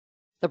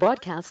The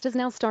broadcast is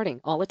now starting.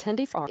 All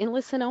attendees are in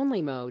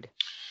listen-only mode.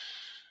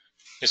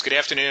 Yes, good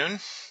afternoon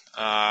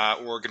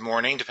or good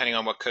morning, depending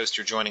on what coast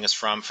you're joining us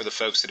from. For the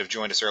folks that have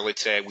joined us early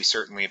today, we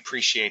certainly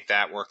appreciate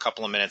that. We're a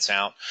couple of minutes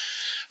out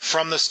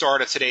from the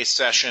start of today's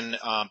session.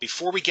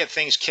 Before we get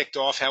things kicked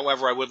off,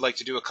 however, I would like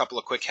to do a couple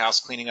of quick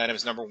house cleaning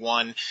items. Number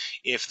one,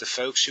 if the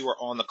folks who are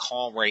on the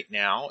call right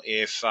now,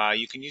 if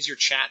you can use your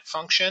chat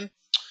function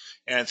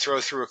and throw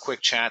through a quick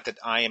chat that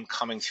I am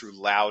coming through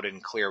loud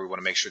and clear. We want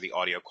to make sure the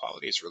audio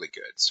quality is really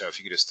good. So if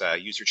you could just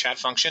use your chat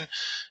function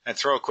and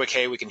throw a quick,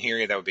 hey, we can hear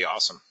you, that would be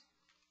awesome.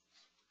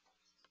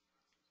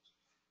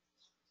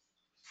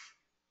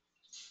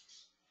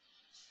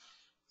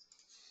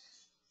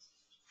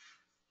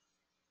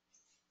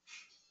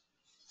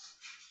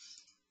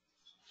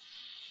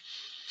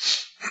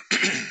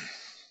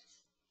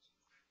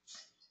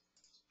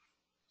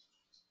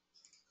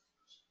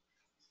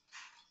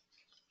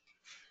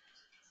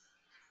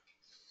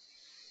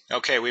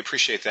 Okay, we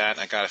appreciate that.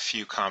 I got a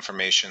few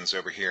confirmations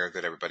over here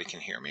that everybody can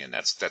hear me, and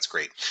that's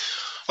great.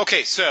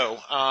 Okay, so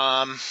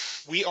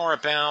we are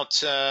about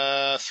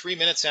 3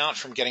 minutes out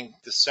from getting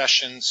the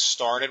session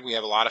started. We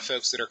have a lot of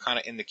folks that are kind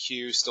of in the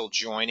queue still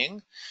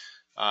joining,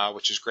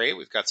 which is great.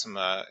 We've got some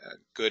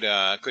good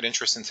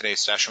interest in today's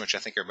session, which I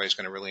think everybody's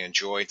going to really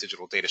enjoy.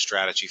 Digital data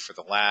strategy for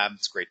the lab.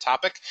 It's a great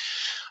topic.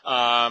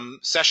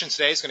 Session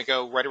today is going to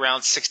go right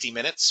around 60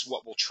 minutes.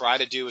 What we'll try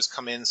to do is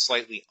come in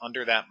slightly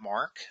under that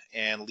mark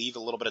and leave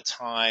a little bit of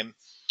time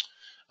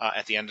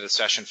at the end of the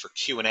session for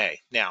Q&A.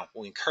 Now,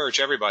 we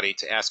encourage everybody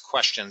to ask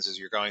questions as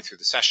you're going through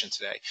the session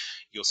today.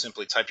 You'll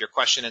simply type your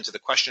question into the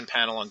question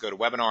panel and go to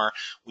webinar.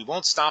 We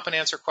won't stop and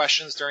answer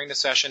questions during the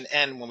session,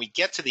 and when we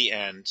get to the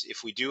end,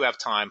 if we do have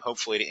time,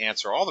 hopefully, to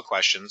answer all the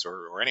questions,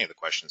 or any of the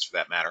questions for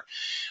that matter,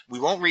 we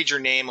won't read your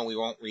name and we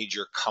won't read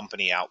your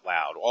company out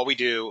loud. All we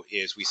do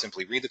is we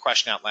simply read the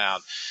question out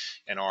loud,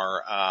 and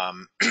our,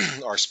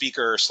 our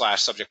speaker /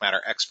 subject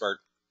matter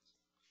expert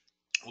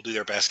will do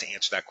their best to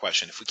answer that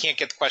question. If we can't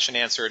get the question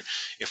answered,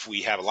 if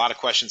we have a lot of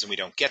questions and we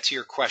don't get to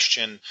your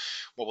question,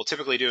 what we'll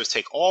typically do is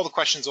take all the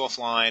questions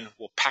offline,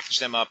 we'll package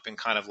them up in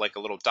kind of like a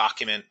little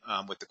document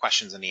with the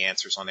questions and the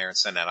answers on there and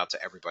send that out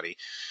to everybody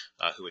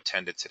who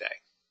attended today.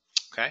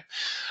 Okay.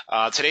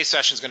 Today's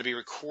session is going to be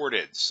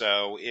recorded,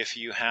 so if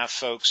you have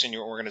folks in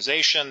your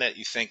organization that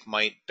you think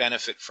might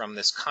benefit from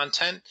this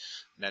content,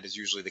 and that is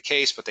usually the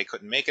case, but they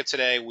couldn't make it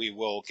today, we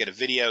will get a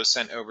video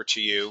sent over to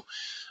you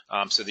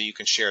so that you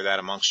can share that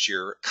amongst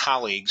your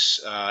colleagues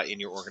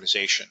in your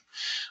organization.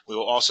 We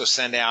will also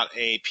send out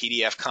a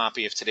PDF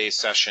copy of today's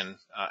session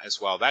as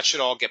well. That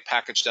should all get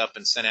packaged up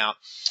and sent out,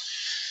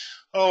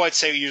 I'd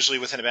say usually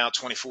within about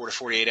 24 to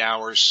 48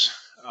 hours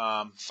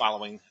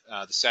following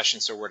the session.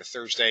 So we're at a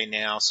Thursday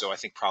now, so I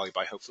think probably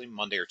by hopefully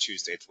Monday or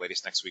Tuesday at the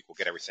latest next week, we'll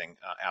get everything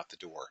out the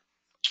door.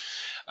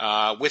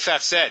 With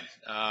that said,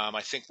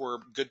 I think we're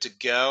good to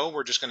go.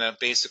 We're just going to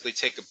basically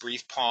take a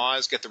brief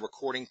pause, get the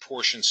recording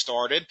portion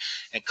started,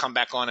 and come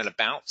back on in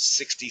about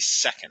 60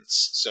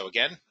 seconds. So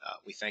again,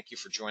 we thank you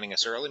for joining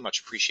us early.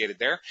 Much appreciated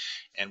there.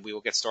 And we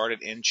will get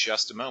started in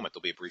just a moment.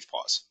 There'll be a brief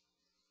pause.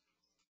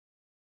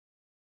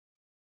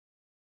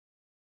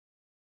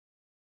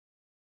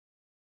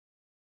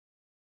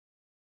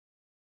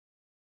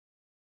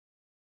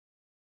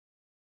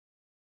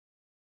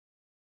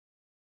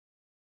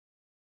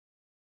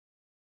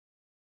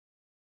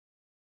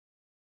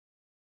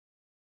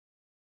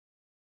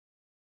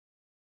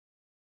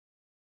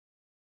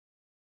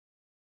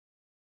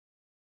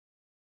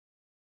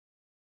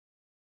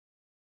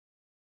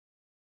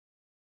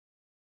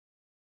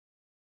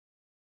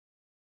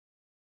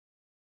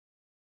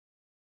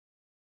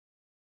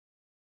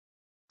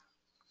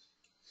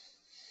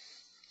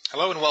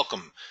 Hello and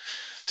welcome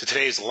to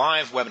today's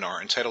live webinar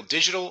entitled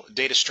Digital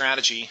Data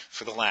Strategy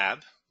for the Lab,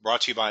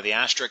 brought to you by the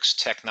Astrix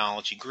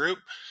Technology Group,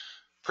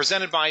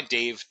 presented by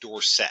Dave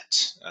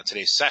Dorsett.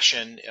 Today's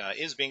session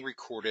is being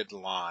recorded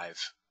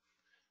live.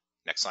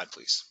 Next slide,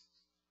 please.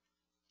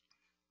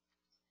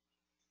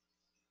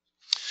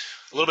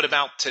 A little bit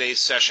about today's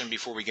session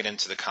before we get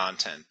into the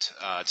content.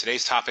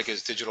 Today's topic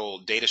is digital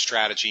data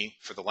strategy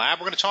for the lab.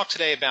 We're going to talk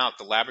today about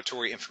the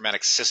laboratory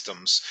informatics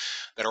systems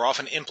that are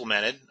often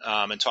implemented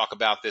and talk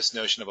about this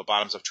notion of a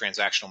bottoms-up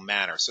transactional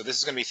manner. So this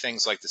is going to be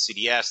things like the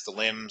CDS, the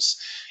LIMS,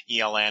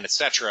 ELN,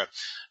 etc.,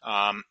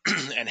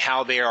 and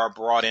how they are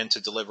brought in to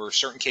deliver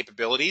certain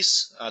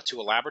capabilities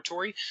to a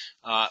laboratory.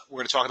 We're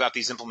going to talk about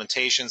these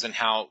implementations and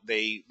how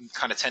they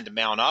kind of tend to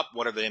mount up.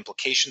 What are the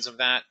implications of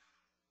that?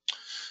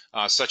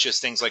 Such as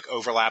things like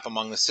overlap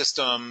among the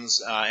systems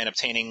and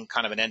obtaining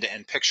kind of an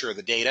end-to-end picture of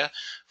the data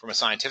from a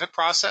scientific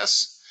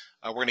process.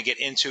 We're going to get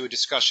into a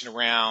discussion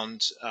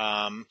around,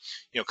 kind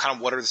of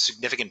what are the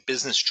significant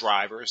business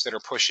drivers that are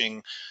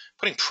putting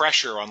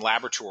pressure on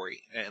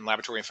laboratory and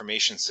laboratory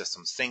information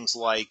systems. Things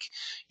like,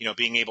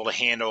 being able to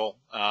handle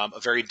a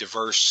very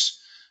diverse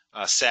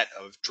set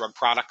of drug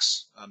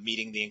products,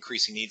 meeting the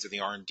increasing needs of the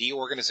R&D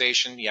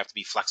organization. You have to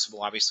be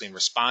flexible, obviously, and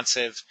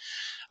responsive.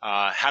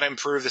 How to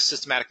improve the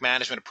systematic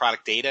management of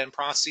product data and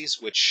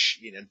processes,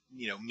 which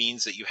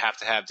means that you have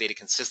to have data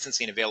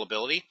consistency and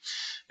availability,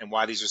 and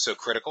why these are so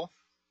critical.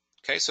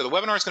 Okay, so the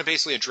webinar is going to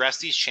basically address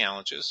these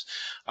challenges.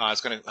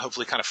 It's going to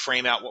hopefully kind of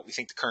frame out what we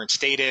think the current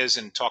state is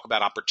and talk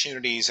about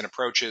opportunities and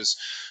approaches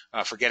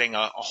for getting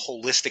a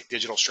holistic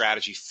digital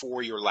strategy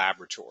for your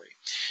laboratory.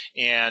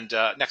 And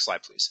next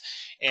slide, please.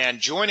 And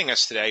joining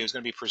us today, who's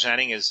going to be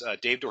presenting, is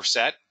Dave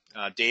Dorsett.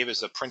 Dave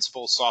is a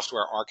principal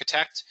software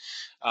architect.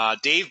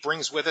 Dave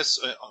brings with us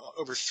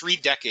over 3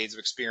 decades of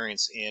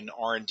experience in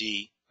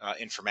R&D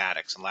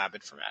informatics and lab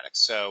informatics.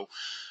 So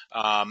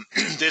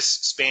this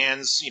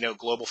spans,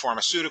 global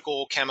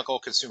pharmaceutical, chemical,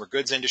 consumer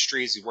goods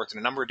industries. He's worked in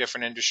a number of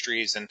different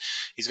industries, and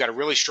he's got a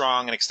really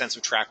strong and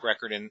extensive track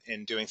record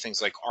in doing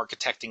things like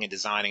architecting and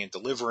designing and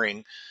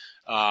delivering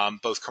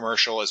both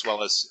commercial as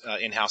well as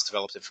in-house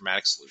developed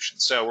informatics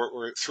solutions. So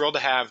we're thrilled to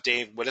have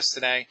Dave with us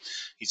today.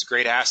 He's a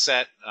great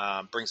asset,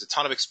 brings a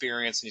ton of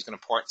experience, and he's going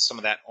to impart some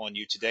of that on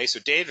you today. So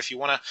Dave, if you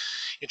want to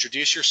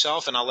introduce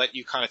yourself, and I'll let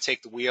you kind of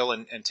take the wheel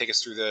and take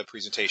us through the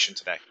presentation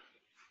today.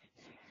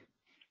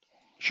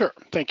 Sure,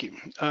 thank you.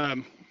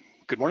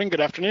 Good morning,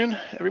 good afternoon,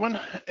 everyone.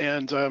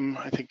 And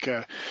I think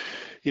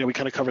we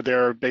kind of covered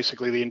there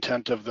basically the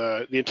intent of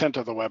the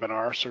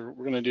webinar. So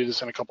we're going to do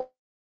this in a couple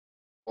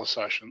of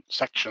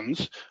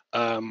sections.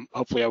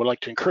 Hopefully, I would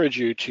like to encourage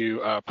you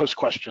to post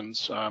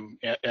questions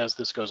as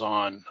this goes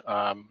on.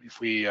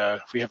 If we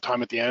have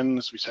time at the end,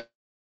 as we said,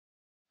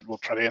 we'll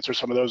try to answer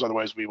some of those.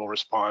 Otherwise, we will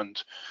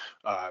respond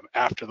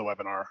after the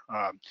webinar.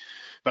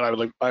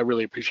 But I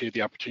really appreciate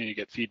the opportunity to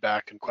get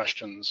feedback and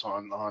questions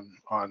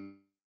on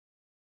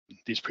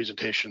these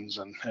presentations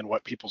and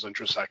what people's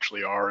interests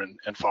actually are,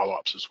 and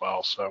follow-ups as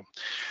well. So.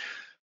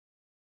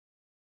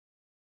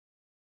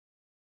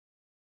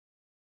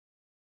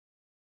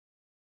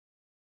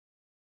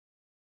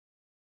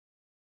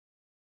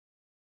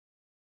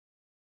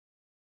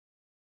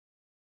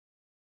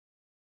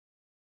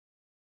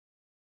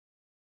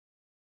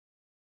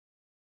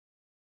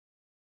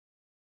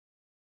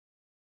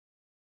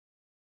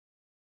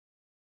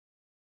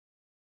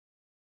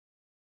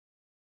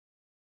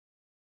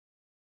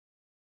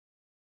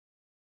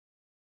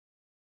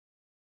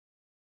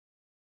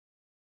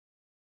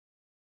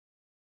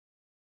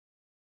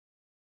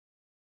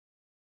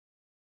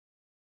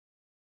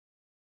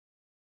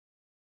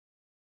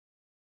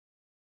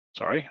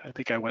 Sorry, I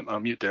think I went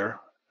on mute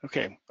there.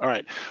 Okay, all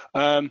right.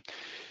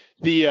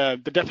 The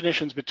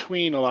definitions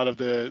between a lot of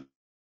the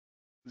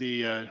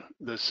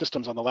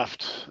systems on the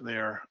left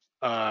there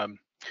have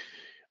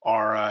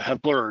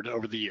blurred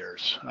over the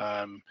years.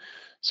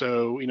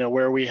 So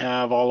where we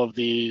have all of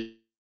these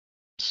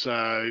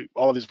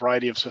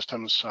variety of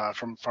systems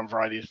from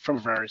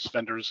various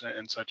vendors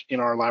and such in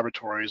our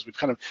laboratories,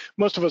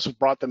 most of us have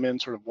brought them in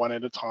sort of one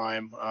at a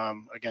time,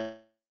 again,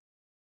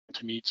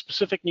 to meet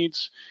specific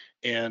needs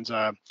and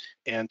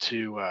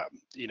to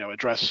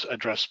address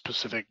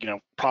specific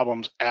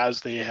problems as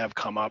they have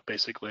come up,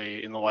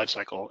 basically in the life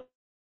cycle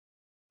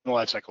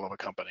of a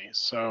company.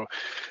 So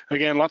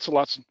again, lots and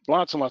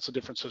lots of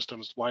different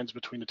systems, lines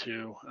between the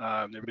two.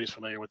 Everybody's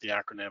familiar with the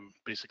acronym,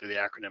 basically the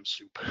acronym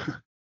soup.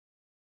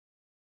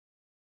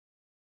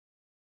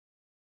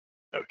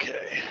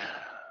 Okay.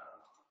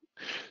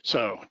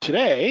 So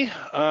today,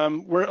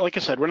 like I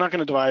said, we're not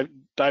going to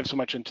dive so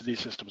much into these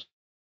systems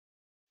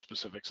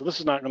specific. So this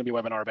is not going to be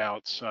a webinar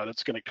about,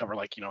 that's going to cover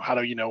like, how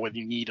do you know whether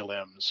you need a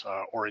LIMS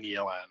or an ELN,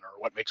 or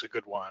what makes a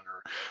good one,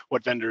 or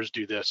what vendors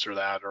do this or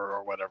that,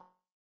 or whatever,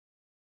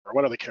 or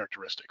what are the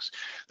characteristics.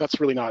 That's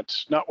really not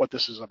what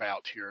this is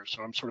about here.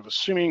 So I'm sort of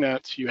assuming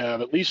that you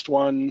have at least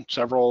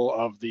several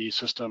of the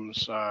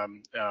systems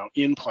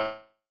in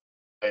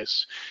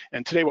place.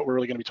 And today what we're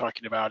really going to be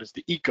talking about is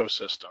the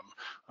ecosystem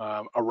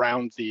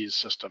around these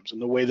systems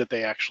and the way that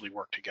they actually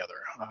work together.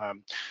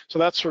 So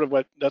that's sort of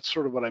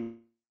what I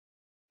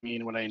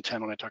mean when I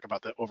talk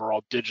about the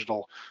overall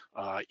digital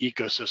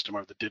ecosystem,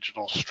 or the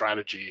digital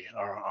strategy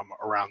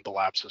around the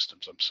lab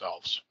systems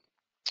themselves.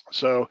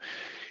 So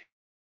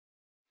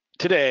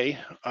today,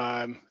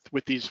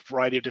 with these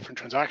variety of different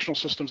transactional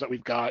systems that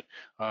we've got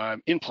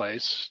in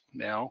place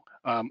now,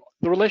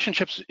 the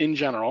relationships in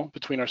general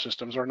between our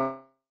systems are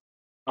not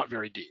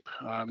very deep.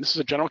 This is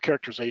a general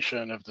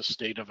characterization of the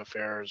state of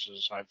affairs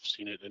as I've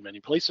seen it in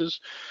many places.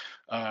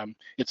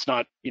 It's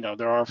not,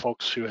 there are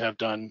folks who have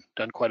done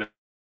quite a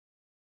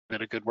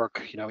bit of good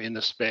work, in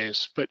this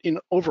space, but in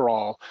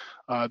overall,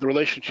 the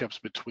relationships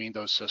between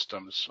those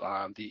systems,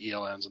 the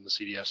ELNs and the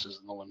CDSs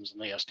and the LIMS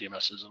and the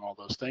SDMSs and all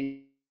those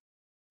things,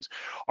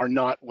 are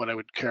not what I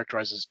would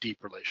characterize as deep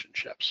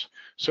relationships.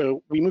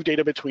 So we move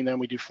data between them.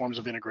 We do forms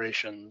of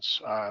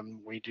integrations.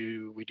 We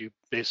do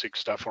basic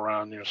stuff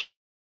around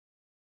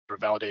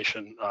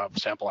validation of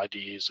sample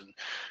IDs and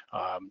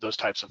those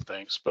types of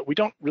things. But we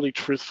don't really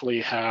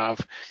truthfully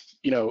have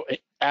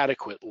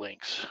adequate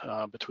links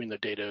between the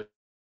data,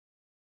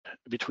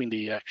 between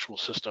the actual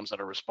systems that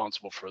are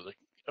responsible for the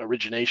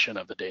origination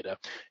of the data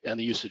and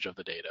the usage of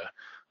the data.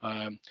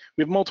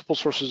 We have multiple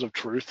sources of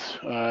truth,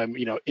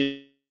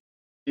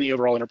 in the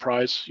overall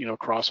enterprise,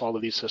 across all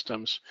of these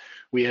systems.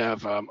 We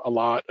have a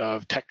lot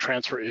of tech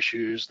transfer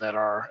issues that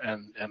are,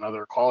 and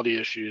other quality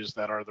issues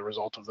that are the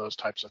result of those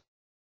types of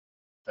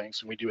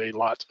things. And we do a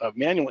lot of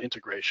manual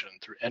integration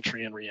through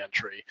entry and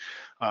re-entry.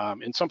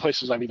 In some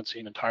places, I've even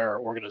seen entire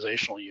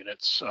organizational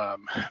units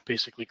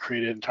basically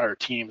created, entire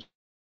teams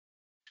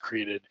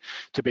created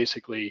to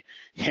basically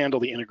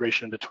handle the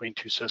integration between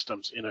two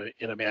systems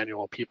in a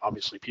manual,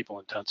 obviously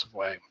people-intensive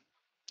way.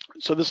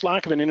 So this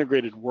lack of an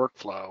integrated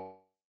workflow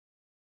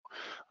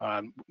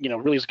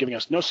really is giving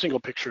us no single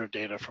picture of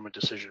data from a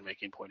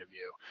decision-making point of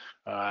view.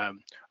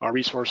 Our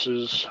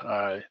resources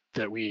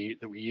that we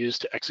use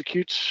to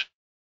execute,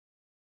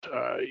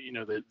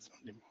 the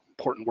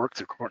important work,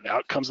 the important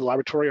outcomes of the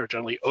laboratory are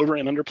generally over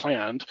and under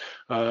planned.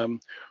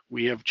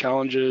 We have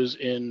challenges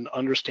in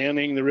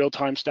understanding the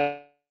real-time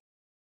status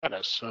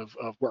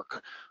of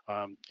work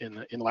in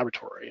the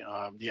laboratory.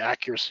 The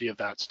accuracy of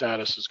that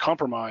status is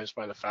compromised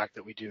by the fact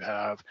that we do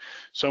have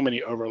so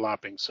many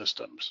overlapping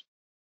systems.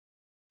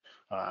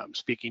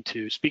 Speaking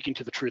to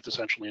the truth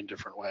essentially in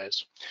different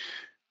ways.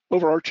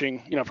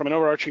 Overarching, from an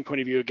overarching point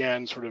of view,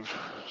 again, sort of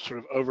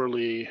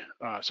overly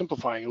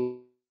simplifying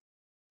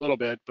a little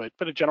bit, but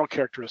a general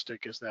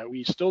characteristic is that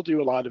we still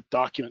do a lot of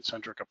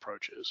document-centric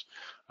approaches.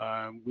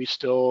 We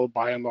still,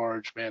 by and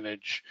large,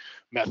 manage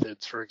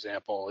methods, for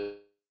example, in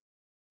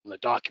the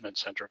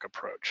document-centric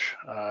approach.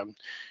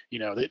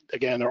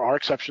 Again, there are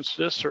exceptions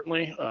to this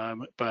certainly,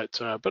 but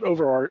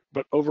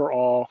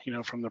overall,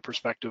 from the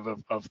perspective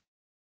of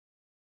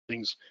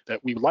things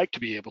that we would like to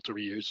be able to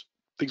reuse,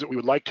 things that we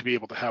would like to be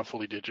able to have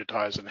fully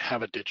digitized and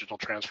have a digital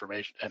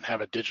transformation and have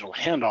a digital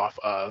handoff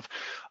of,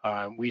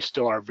 we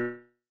still are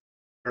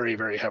very,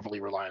 very heavily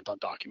reliant on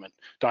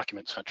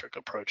document-centric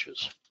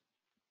approaches.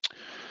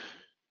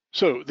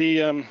 So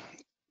the,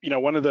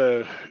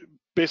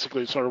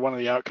 basically sort of one of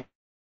the outcomes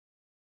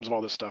of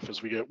all this stuff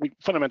is we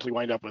fundamentally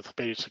wind up with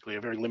basically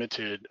a very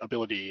limited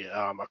ability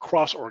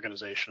across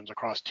organizations,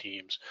 across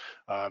teams,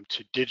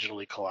 to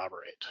digitally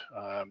collaborate.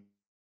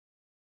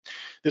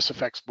 This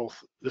affects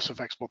both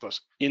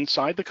us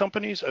inside the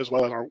companies as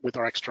well as with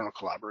our external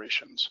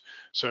collaborations.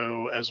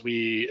 So as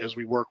we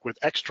work with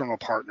external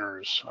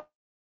partners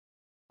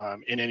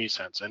in any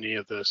sense, any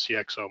of the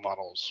CXO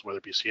models, whether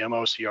it be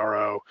CMO,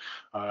 CRO,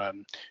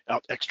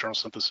 external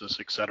synthesis,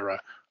 et cetera,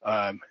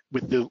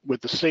 with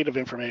the state of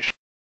information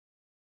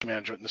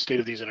management and the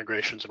state of these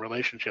integrations and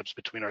relationships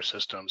between our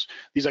systems,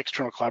 these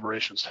external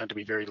collaborations tend to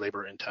be very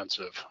labor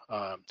intensive,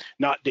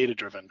 not data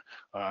driven,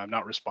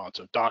 not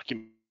responsive,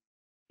 document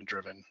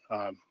driven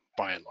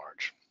by and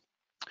large.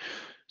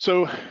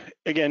 So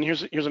again,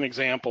 here's an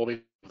example of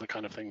the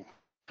kind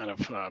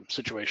of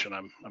situation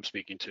I'm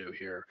speaking to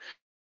here.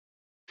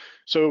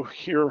 So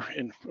here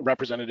in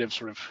representative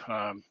sort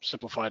of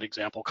simplified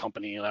example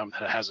company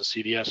has a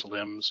CDS,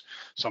 LIMS,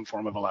 some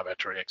form of a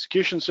laboratory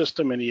execution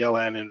system, and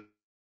ELN,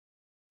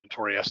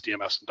 inventory,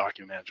 SDMS, and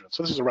document management.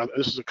 So this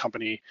is a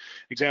company,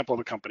 example of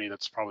a company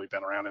that's probably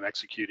been around and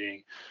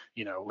executing,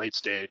 late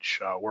stage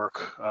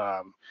work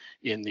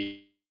in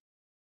the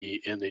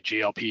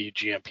GLP,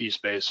 GMP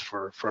space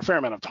for a fair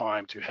amount of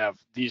time to have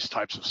these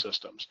types of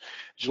systems.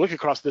 As you look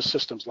across this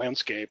systems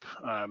landscape,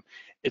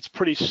 it's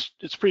pretty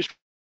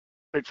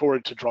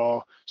straightforward to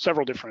draw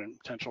several different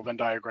potential Venn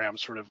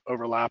diagrams sort of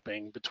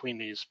overlapping between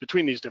these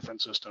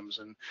different systems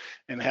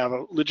and have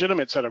a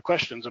legitimate set of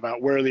questions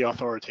about where the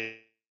authoritative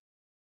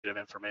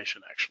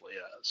information actually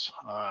is.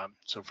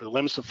 So for the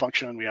LIMS to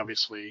function, we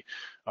obviously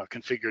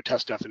configure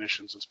test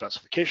definitions and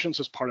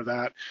specifications as part of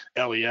that.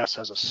 LES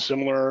has a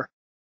similar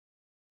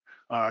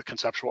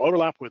conceptual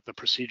overlap with the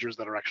procedures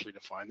that are actually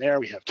defined there.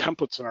 We have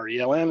templates in our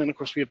ELN, and of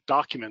course we have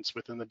documents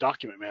within the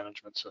document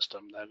management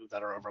system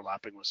that are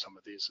overlapping with some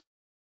of these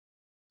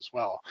as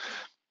well.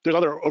 There's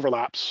other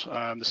overlaps.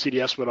 The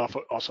CDS would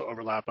also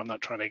overlap. I'm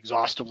not trying to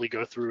exhaustively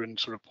go through and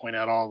sort of point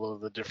out all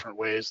of the different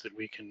ways that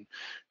we can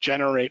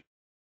generate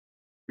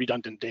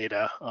redundant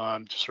data,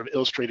 just sort of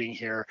illustrating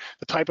here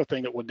the type of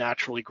thing that would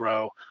naturally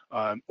grow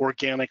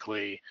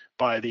organically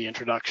by the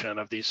introduction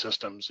of these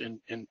systems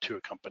into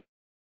a company.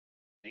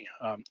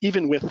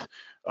 Even with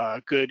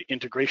good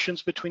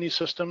integrations between these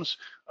systems,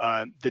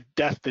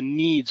 the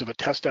needs of a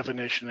test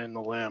definition in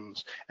the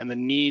LIMS and the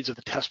needs of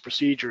the test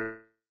procedure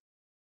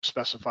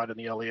specified in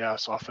the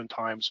LES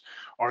oftentimes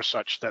are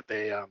such that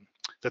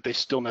they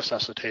still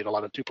necessitate a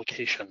lot of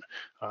duplication.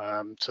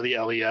 So the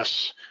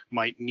LES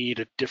might need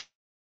a different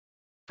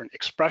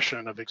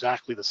expression of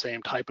exactly the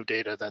same type of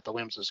data that the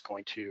LIMS is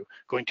going to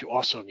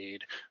also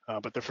need,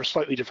 but they're for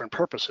slightly different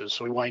purposes.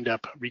 So we wind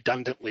up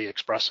redundantly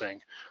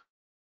expressing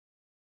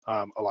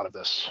a lot of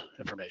this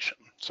information.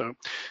 So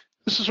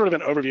this is sort of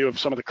an overview of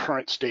some of the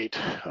current state,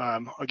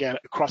 again,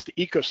 across the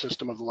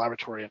ecosystem of the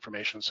laboratory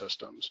information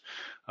systems.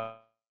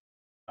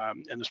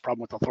 And this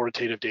problem with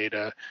authoritative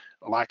data,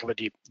 lack of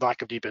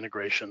deep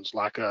integrations,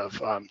 lack of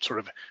sort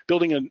of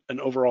building an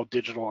overall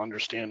digital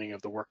understanding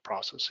of the work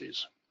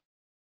processes.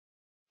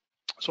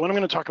 So what I'm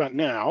going to talk about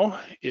now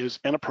is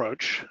an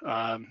approach,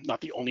 not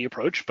the only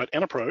approach, but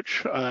an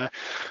approach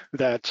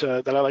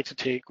that I like to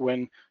take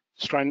when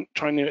trying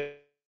to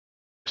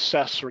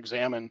assess or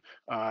examine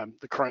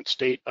the current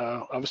state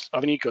of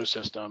an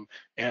ecosystem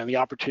and the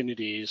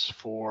opportunities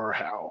for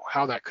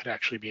how that could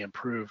actually be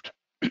improved.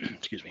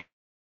 Excuse me.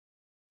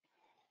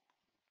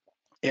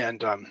 And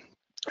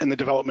the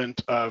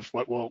development of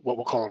what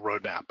we'll call a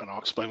roadmap, and I'll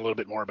explain a little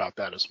bit more about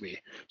that as we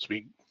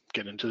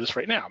get into this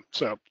right now.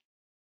 So,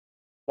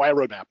 why a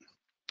roadmap?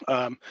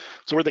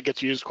 It's a word that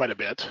gets used quite a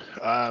bit.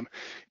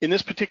 In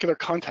this particular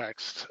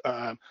context,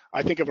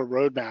 I think of a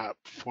roadmap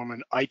from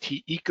an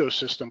IT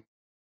ecosystem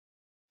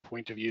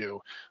point of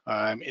view,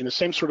 in the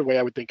same sort of way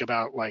I would think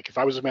about, like, if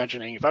I was going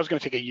to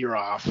take a year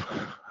off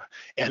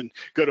and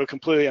go to a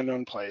completely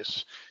unknown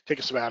place, take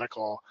a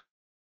sabbatical,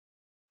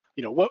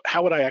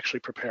 how would I actually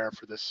prepare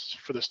for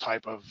this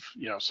type of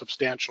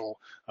substantial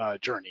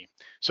journey?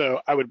 So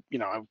I would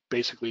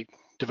basically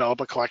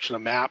develop a collection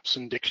of maps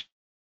and dictionaries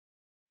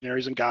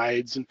and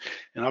guides, and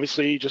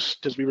obviously,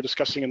 just as we were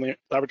discussing in the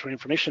laboratory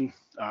information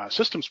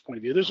systems point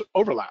of view, there's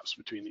overlaps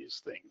between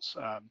these things.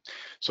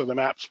 So the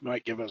maps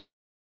might give us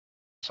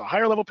a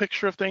higher level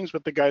picture of things,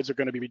 but the guides are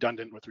going to be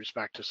redundant with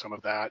respect to some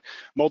of that.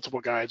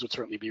 Multiple guides would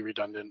certainly be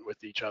redundant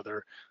with each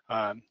other.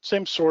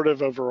 Same sort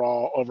of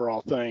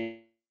overall thing,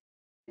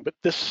 but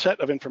this set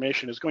of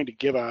information is going to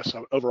give us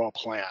an overall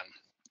plan.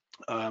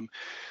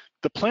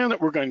 The plan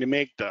that we're going to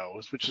make, though,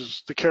 which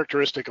is the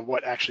characteristic of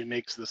what actually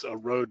makes this a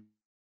roadmap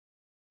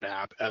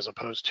as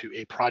opposed to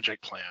a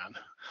project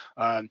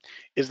plan,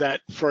 is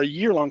that for a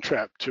year-long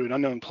trip to an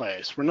unknown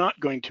place, we're not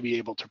going to be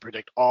able to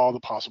predict all the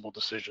possible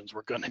decisions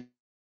we're going to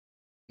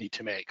need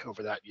to make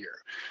over that year.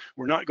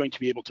 We're not going to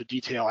be able to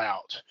detail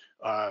out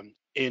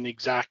in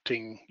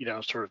exacting,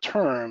 sort of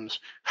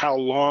terms, how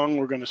long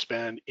we're going to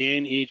spend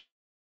in each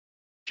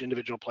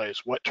individual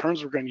place, what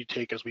turns we're going to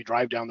take as we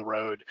drive down the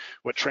road,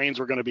 what trains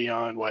we're going to be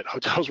on, what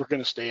hotels we're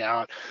going to stay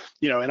out,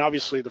 and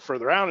obviously the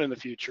further out in the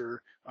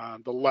future,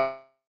 the less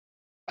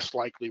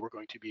likely we're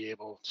going to be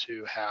able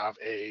to have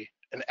an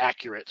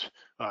accurate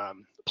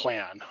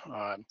plan.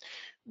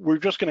 We're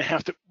just going to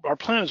have to, our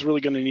plan is really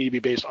going to need to be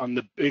based on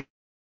the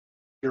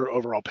bigger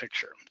overall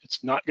picture.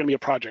 It's not going to be a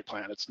project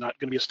plan. It's not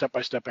going to be a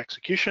step-by-step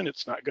execution.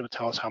 It's not going to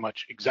tell us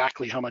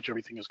exactly how much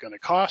everything is going to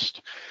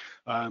cost.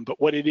 But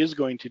what it is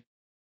going to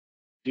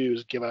do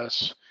is give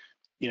us,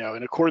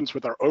 in accordance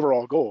with our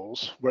overall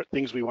goals, what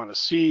things we want to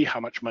see, how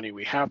much money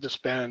we have to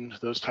spend,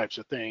 those types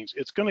of things.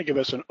 It's going to give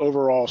us an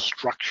overall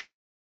structure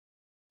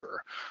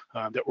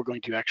that we're going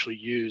to actually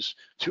use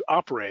to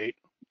operate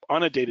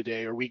on a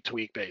day-to-day or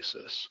week-to-week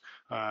basis.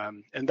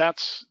 And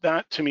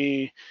that to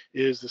me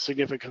is the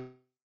significance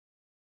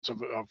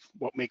of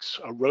what makes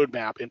a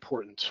roadmap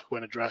important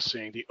when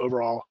addressing the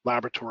overall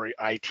laboratory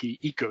IT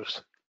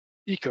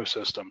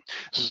ecosystem.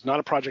 This is not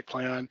a project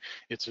plan.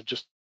 It's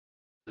just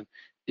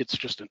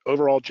an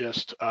overall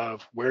gist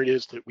of where it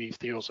is that we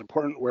feel is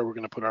important, where we're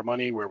going to put our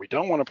money, where we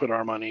don't want to put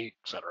our money,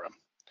 et cetera.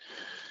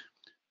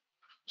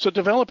 So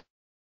developing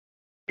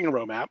a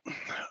roadmap,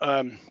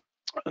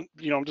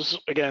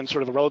 just again,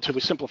 sort of a relatively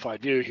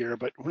simplified view here,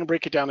 but we're going to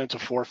break it down into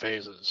 4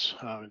 phases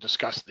and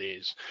discuss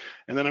these.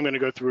 And then I'm going to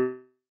go through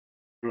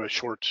a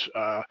short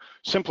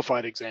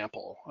simplified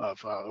example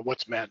of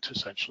what's meant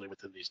essentially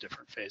within these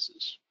different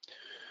phases.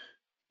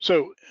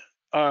 So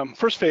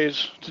first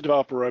phase to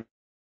develop a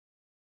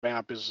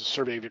roadmap is a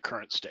survey of your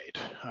current state.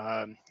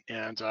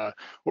 And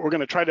what we're going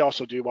to try to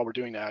also do while we're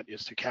doing that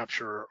is to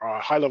capture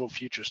high-level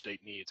future state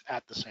needs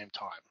at the same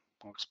time.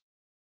 I'll explain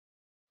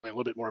a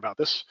little bit more about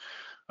this.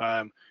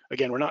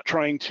 Again, we're not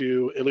trying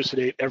to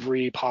elucidate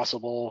every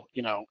possible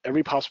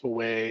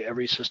way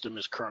every system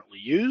is currently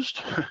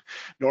used,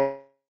 nor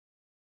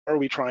are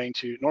we trying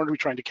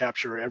to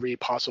capture every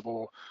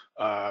possible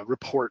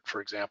report, for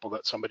example,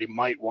 that somebody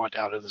might want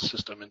out of the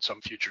system in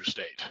some future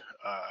state.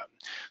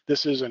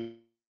 This is an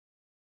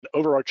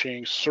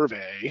overarching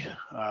survey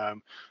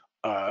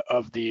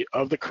of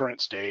the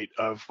current state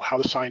of how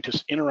the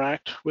scientists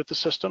interact with the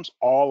systems,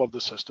 all of the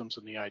systems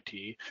in the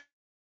IT,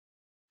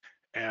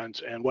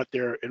 and what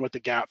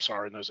the gaps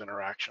are in those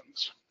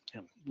interactions.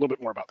 And a little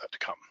bit more about that to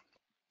come.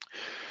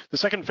 The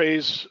second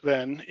phase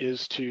then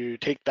is to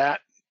take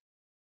that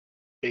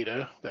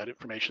data, that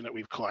information that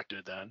we've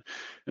collected then,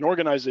 and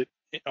organize both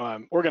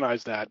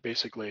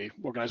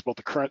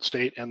the current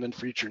state and then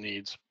future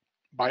needs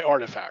by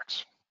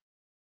artifacts.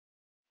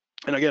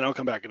 And again, I'll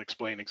come back and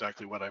explain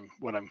exactly what I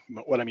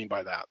mean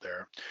by that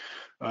there.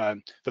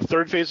 The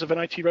third phase of an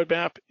IT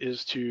roadmap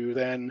is to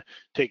then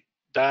take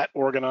that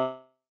organized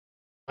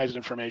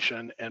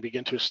information and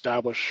begin to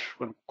establish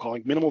what I'm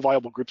calling minimal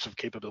viable groups of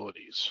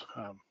capabilities.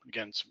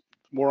 Again,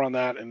 more on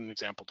that in an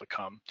example to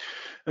come.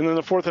 And then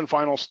the fourth and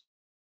final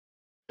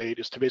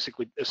is to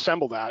basically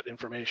assemble that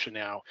information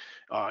now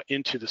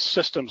into the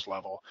systems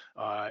level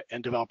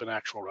and develop an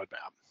actual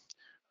roadmap.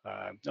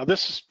 Now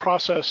this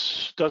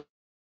process doesn't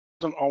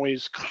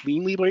always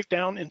cleanly break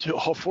down into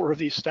all 4 of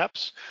these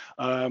steps.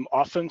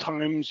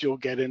 Oftentimes you'll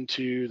get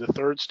into the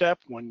third step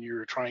when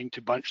you're trying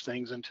to bunch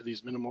things into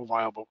these minimal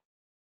viable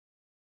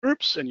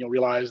groups, and you'll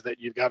realize that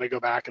you've got to go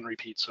back and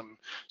repeat some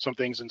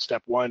things in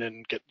step one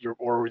and get your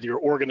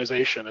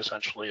organization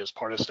essentially as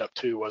part of step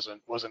two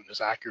wasn't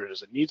as accurate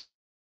as it needs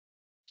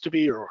to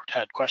be or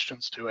had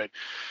questions to it.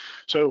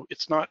 So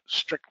it's not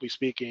strictly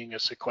speaking a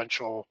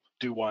sequential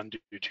do one,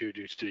 do two,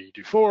 do three,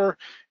 do four.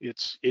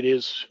 It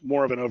is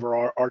more of an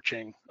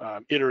overarching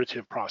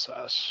iterative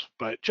process.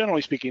 But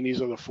generally speaking,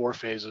 these are the four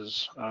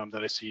phases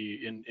that I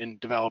see in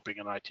developing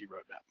an IT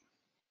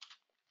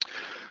roadmap.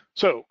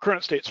 So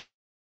current state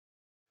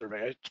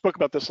survey. I spoke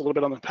about this a little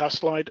bit on the past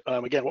slide.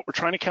 Again, what we're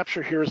trying to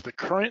capture here is the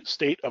current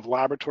state of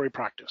laboratory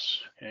practice.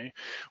 Okay,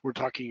 we're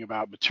talking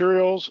about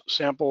materials,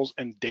 samples,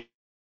 and data.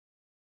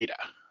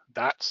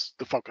 That's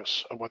the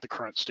focus of what the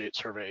current state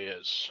survey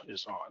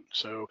is on.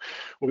 So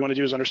what we want to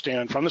do is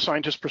understand from the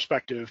scientist's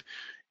perspective,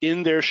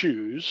 in their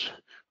shoes,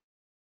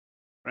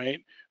 right?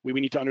 We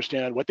need to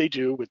understand what they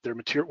do with their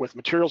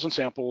materials and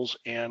samples,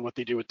 and what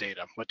they do with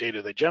data. What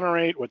data they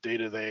generate, what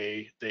data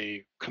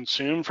they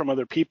consume from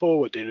other people,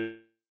 what data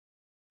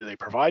they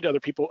provide to other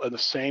people, and the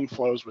same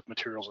flows with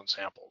materials and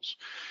samples.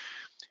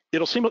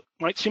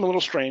 Might seem a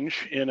little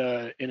strange in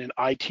an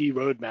IT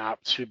roadmap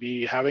to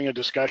be having a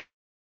discussion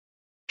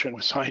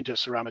with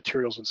scientists around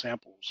materials and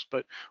samples,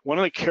 but one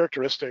of the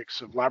characteristics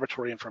of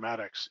laboratory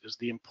informatics is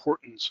the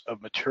importance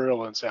of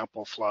material and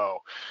sample flow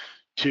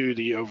to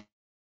the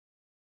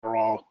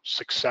overall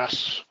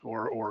success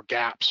or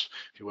gaps,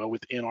 if you will,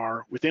 within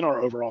our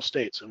overall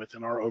states and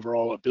within our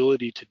overall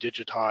ability to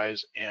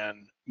digitize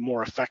and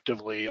more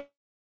effectively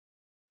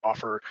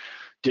offer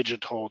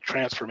digital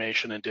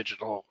transformation and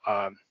digital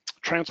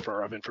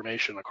transfer of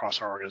information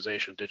across our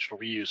organization, digital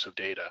reuse of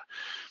data.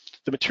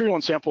 The material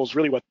and sample is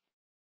really what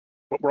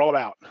we're all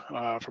about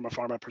from a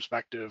pharma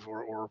perspective,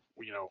 or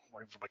you know,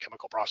 from a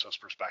chemical process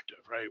perspective,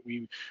 right?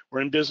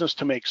 We're in business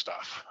to make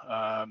stuff,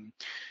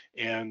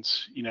 and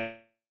you know,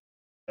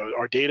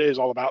 our data is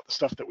all about the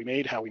stuff that we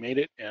made, how we made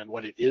it, and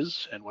what it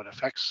is, and what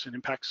effects and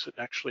impacts it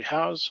actually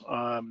has.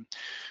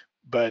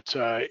 But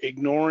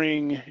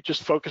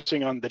just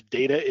focusing on the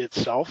data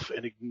itself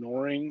and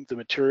ignoring the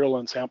material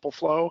and sample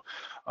flow,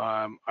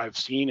 I've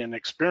seen and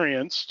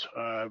experienced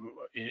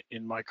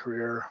in my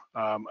career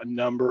a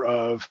number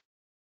of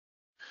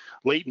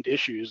latent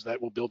issues that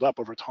will build up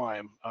over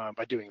time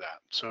by doing that.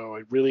 So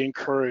I really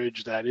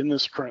encourage that in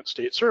this current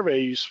state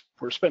survey,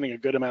 we're spending a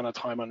good amount of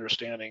time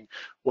understanding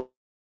what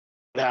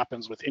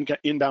happens with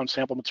inbound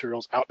sample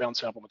materials, outbound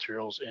sample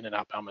materials, in and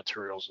outbound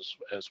materials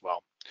as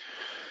well.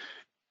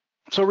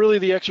 So really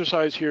the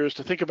exercise here is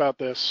to think about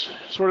this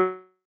sort of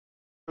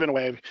in a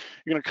way.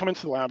 You're going to come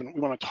into the lab and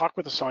we want to talk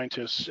with the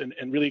scientists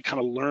and really kind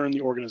of learn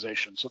the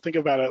organization. So think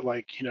about it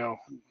like, you know,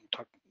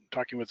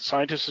 talking with the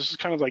scientists, this is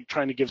kind of like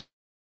trying to give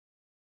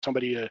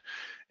somebody an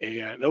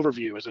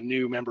overview as a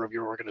new member of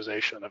your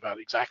organization about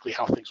exactly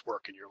how things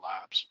work in your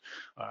labs.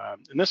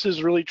 And this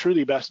is really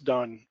truly best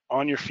done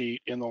on your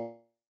feet in the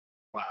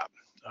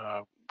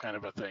lab. Kind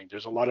of a thing.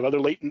 There's a lot of other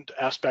latent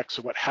aspects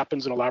of what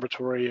happens in a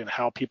laboratory and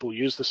how people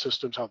use the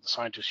systems, how the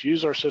scientists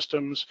use our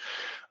systems,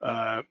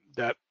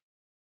 that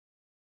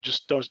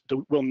just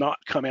will not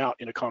come out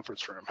in a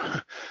conference room.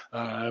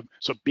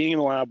 So being in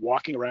the lab,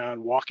 walking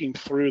around, walking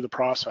through the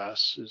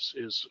process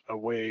is a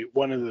way,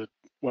 one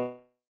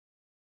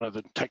of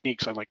the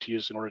techniques I like to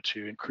use in order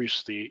to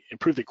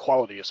improve the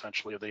quality,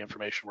 essentially, of the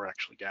information we're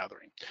actually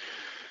gathering.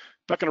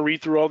 I'm not going to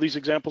read through all these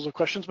examples of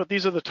questions, but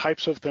these are the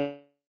types of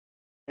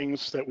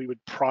things that we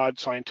would prod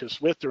scientists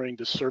with during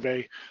this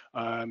survey.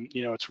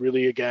 You know, it's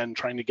really, again,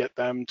 trying to get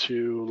them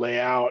to lay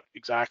out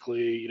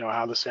exactly, you know,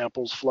 how the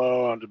samples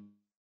flow, how the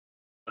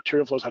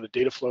material flows, how the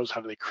data flows, how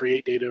do they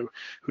create data,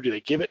 who do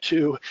they give it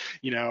to,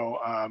 you know,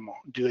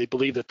 do they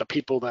believe that the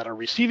people that are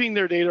receiving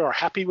their data are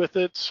happy with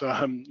it,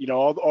 you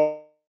know,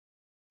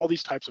 all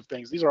these types of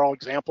things. These are all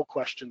example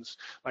questions,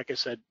 like I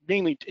said,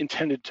 mainly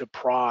intended to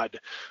prod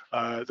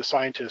the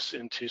scientists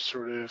into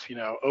sort of, you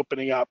know,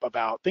 opening up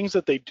about things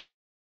that they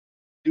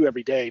do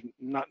every day,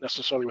 not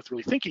necessarily with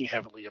really thinking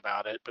heavily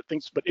about it, but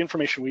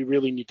information we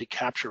really need to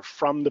capture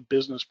from the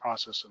business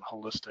process and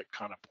holistic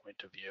kind of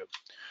point of view.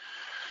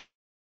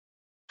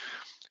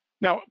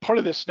 Now, part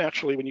of this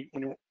naturally,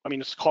 I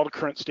mean, it's called a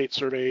current state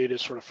survey. It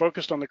is sort of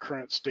focused on the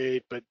current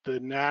state, but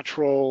the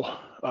natural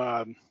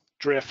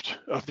drift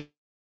of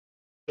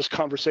this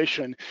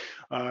conversation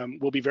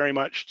will be very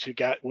much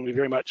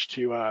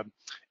to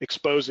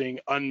exposing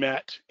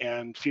unmet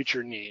and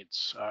future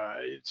needs.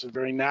 It's a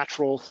very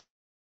natural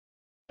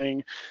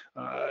thing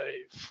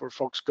for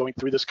folks going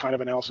through this kind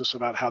of analysis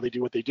about how they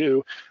do what they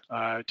do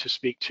to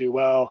speak to,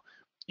 well,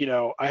 you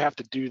know, I have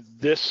to do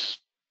this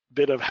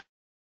bit of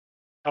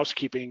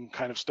housekeeping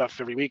kind of stuff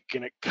every week,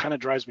 and it kind of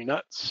drives me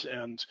nuts.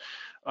 And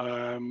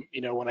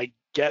you know, when I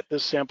get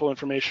this sample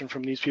information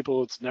from these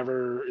people,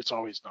 it's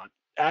always not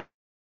accurate.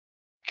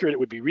 It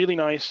would be really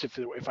nice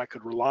if I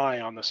could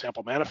rely on the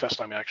sample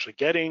manifest I'm actually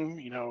getting,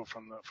 you know,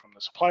 from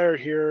the supplier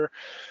here.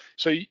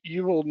 So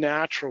you will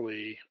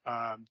naturally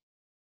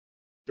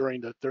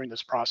during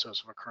this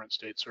process of a current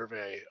state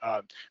survey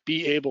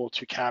be able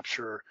to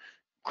capture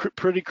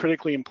pretty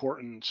critically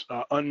important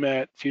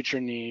unmet future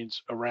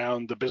needs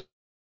around the business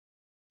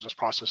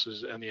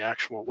processes and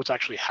what's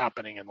actually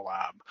happening in the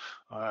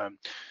lab.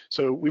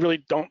 So we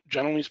really don't,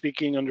 generally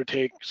speaking,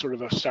 undertake sort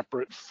of a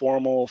separate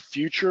formal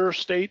future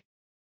state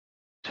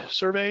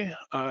survey.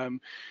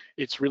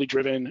 It's really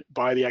driven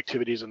by the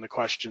activities and the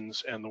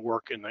questions and the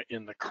work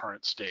in the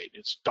current state.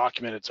 It's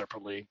documented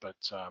separately, but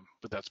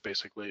that's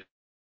basically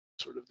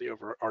sort of the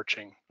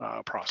overarching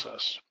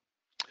process.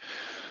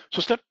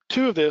 So step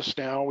 2 of this,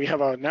 now we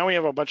have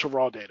a bunch of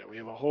raw data. We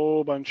have a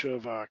whole bunch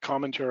of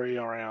commentary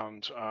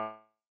around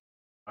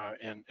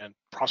and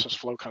process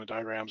flow kind of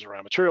diagrams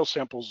around material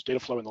samples, data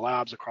flow in the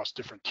labs across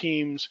different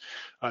teams.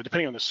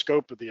 Depending on the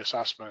scope of the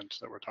assessment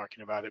that we're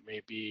talking about, it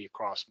may be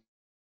across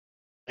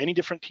many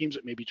different teams,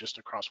 it may be just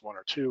across one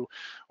or two,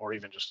 or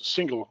even just a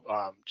single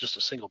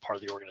part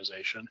of the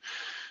organization.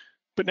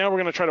 But now we're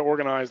going to try to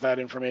organize that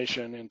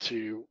information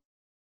into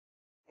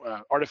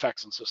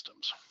artifacts and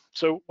systems.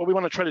 So what we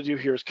want to try to do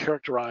here is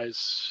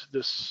characterize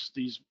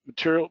these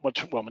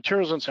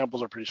materials and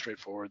samples are pretty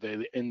straightforward.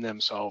 They in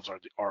themselves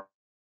are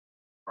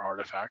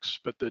artifacts,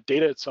 but the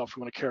data itself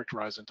we want to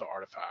characterize into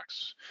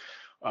artifacts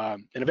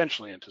and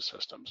eventually into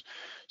systems.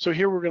 So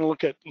here we're going to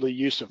look at the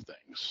use of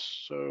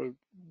things. So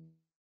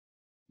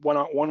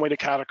one way to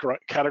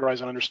categorize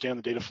and understand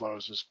the data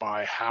flows is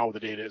by how the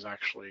data is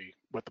actually,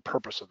 what the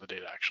purpose of the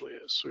data actually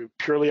is. So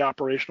purely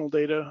operational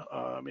data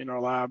in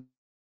our lab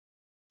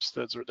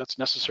that's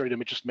necessary to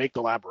just make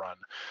the lab run.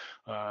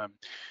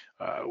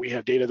 We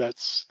have data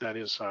that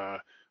is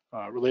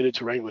related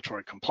to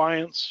regulatory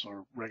compliance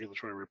or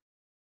regulatory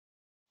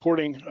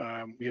reporting.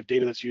 We have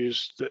data that's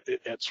used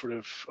at sort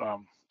of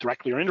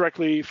directly or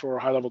indirectly for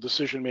high-level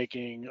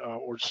decision-making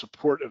or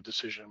support of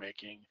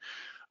decision-making.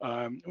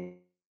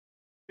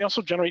 We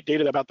also generate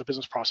data about the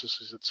business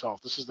processes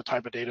itself. This is the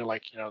type of data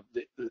like,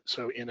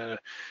 so in an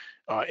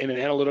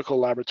analytical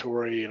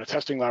laboratory, in a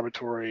testing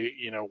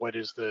laboratory, what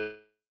is the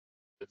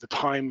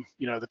time,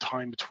 the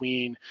time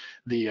between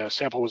the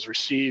sample was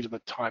received and the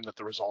time that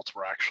the results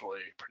were actually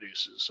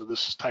produced. So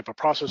this type of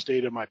process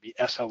data might be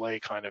SLA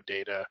kind of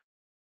data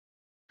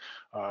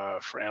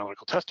for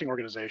analytical testing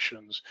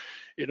organizations.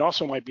 It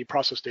also might be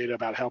process data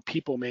about how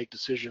people make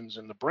decisions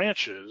in the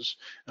branches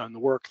and the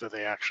work that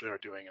they actually are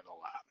doing in the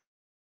lab.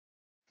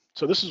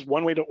 So this is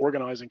one way to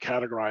organize and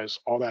categorize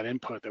all that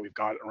input that we've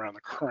got around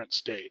the current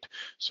state.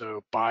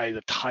 So by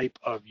the type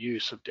of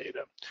use of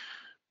data.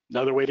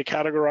 Another way to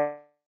categorize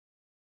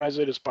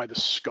it is by the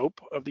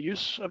scope of the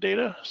use of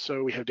data.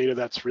 So we have data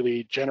that's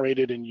really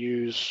generated and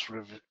used sort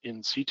of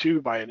in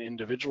situ by an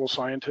individual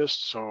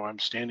scientist. So I'm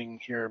standing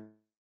here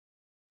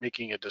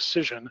making a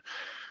decision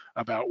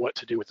about what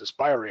to do with this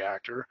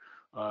bioreactor.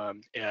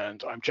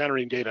 And I'm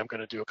generating data. I'm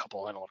going to do a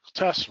couple of analytical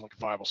tests, look at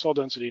viable cell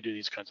density, do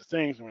these kinds of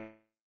things, and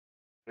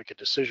make a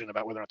decision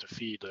about whether or not to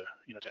feed, to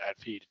add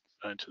feed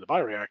into the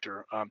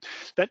bioreactor.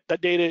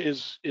 That data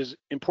is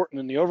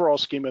important in the overall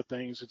scheme of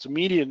things. Its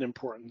immediate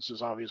importance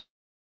is obviously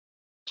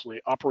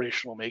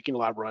operational, making the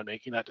lab run,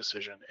 making that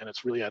decision, and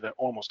it's really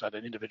almost at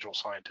an individual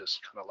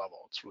scientist kind of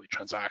level. It's really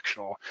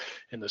transactional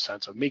in the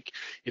sense of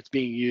it's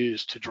being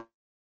used to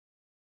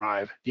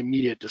drive the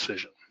immediate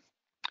decision.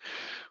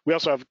 We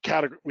also have a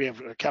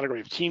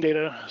category of team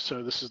data.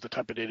 So this is the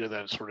type of data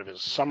that sort of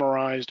is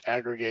summarized,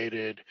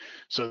 aggregated,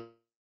 so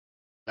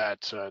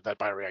that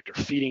bioreactor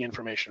feeding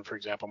information, for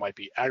example, might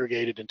be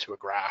aggregated into a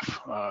graph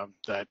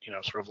that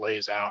sort of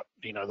lays out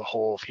the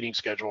whole feeding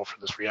schedule for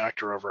this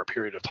reactor over a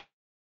period of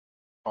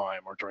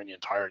time or during the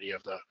entirety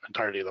of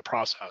the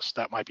process.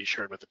 That might be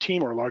shared with the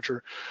team or a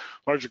larger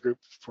group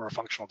for a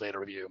functional data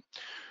review.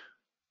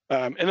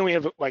 And then we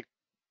have like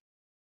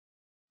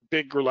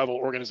bigger level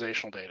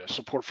organizational data,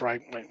 support for, I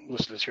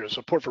listed this here,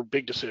 support for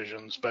big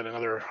decisions, but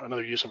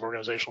another use of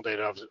organizational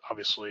data,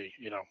 obviously,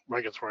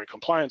 regulatory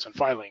compliance and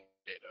filing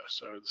data.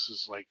 So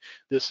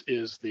this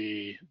is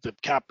the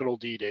capital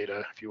D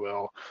data, if you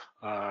will,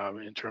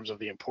 in terms of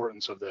the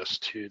importance of this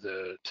to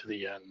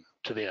the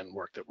end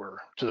work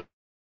to the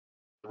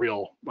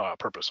real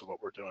purpose of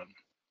what we're doing.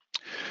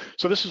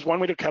 So this is one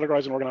way to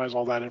categorize and organize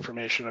all that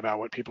information about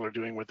what people are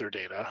doing with their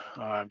data,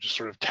 just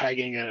sort of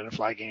tagging it and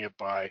flagging it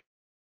by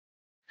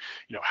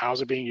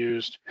how's it being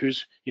used,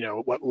 who's,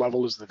 what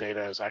level is the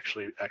data is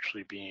actually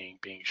being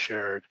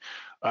shared.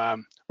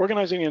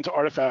 Organizing into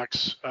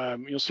artifacts,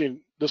 you'll see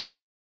this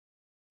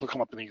will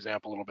come up in the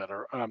example a little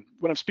better.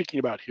 What I'm speaking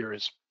about here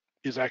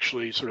is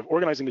actually sort of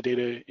organizing the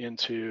data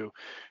into,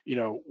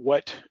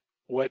 what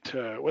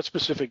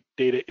specific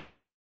data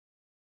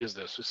is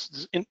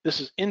this? This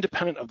is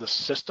independent of the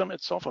system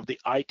itself, of the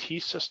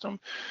IT system.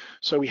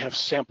 So we have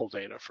sample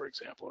data, for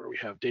example, or we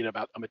have data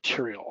about a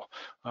material.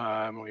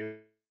 We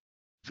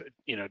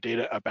have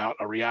data about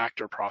a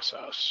reactor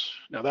process.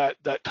 Now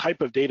that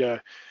type of data,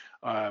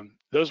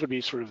 those would be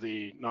sort of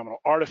the nominal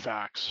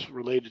artifacts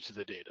related to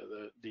the data,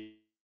 the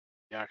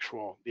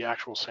actual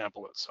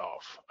sample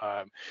itself.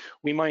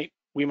 We might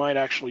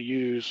actually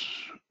use,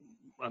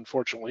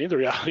 unfortunately, the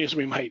reality is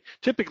we might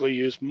typically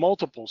use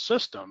multiple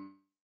systems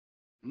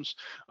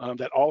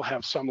that all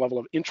have some level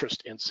of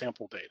interest in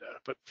sample data.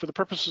 But for the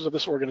purposes of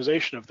this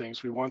organization of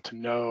things, we want to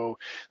know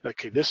that,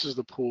 okay, this is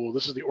the pool,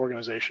 this is the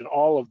organization,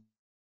 all of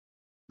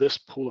this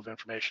pool of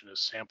information is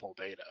sample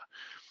data.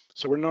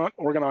 So we're not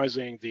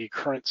organizing the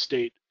current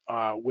state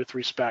with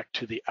respect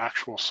to the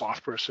actual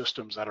software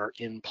systems that are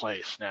in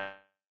place now.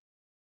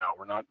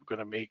 We're not going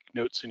to make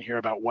notes in here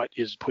about what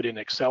is put in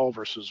Excel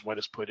versus what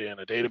is put in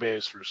a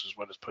database versus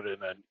what is put in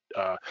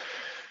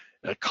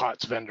a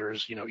COTS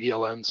vendor's,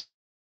 ELN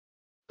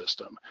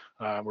system.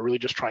 We're really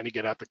just trying to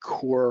get at the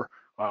core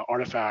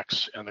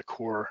artifacts and the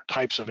core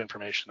types of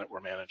information that we're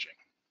managing.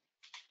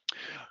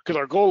 Because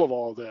our goal of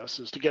all of this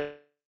is to get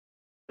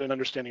an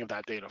understanding of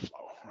that data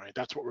flow, right?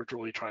 That's what we're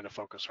really trying to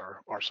focus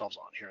ourselves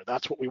on here.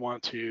 That's what we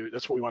want to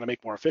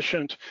make more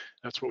efficient.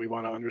 That's what we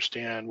want to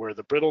understand where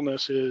the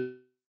brittleness is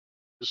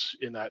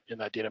in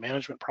that data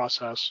management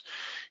process.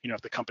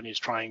 If the company is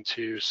trying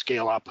to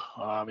scale up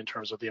in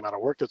terms of the amount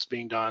of work that's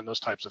being done, those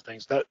types of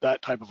things,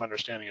 that type of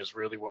understanding is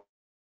really what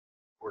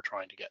we're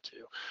trying to get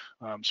to.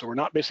 So we're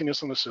not basing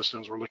this on the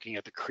systems. We're looking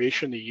at the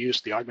creation, the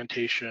use, the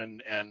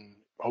augmentation, and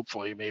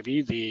hopefully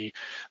maybe the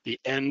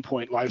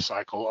endpoint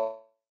lifecycle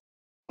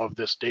of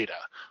this data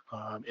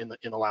in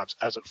the labs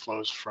as it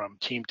flows from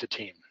team to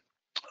team.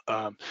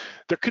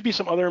 There could be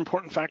some other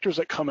important factors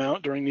that come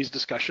out during these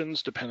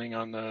discussions, depending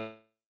on the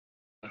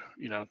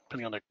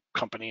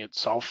company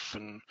itself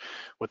and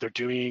what they're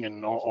doing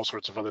and all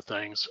sorts of other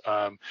things.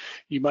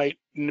 You might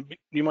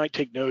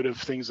take note of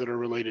things that are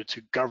related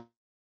to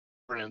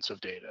governance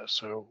of data.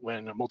 So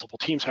when multiple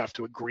teams have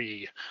to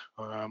agree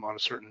on a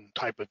certain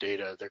type of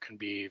data, there can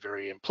be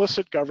very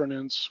implicit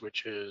governance,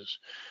 which is,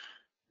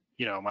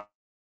 might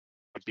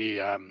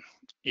be,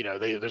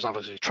 there's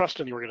obviously trust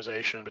in the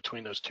organization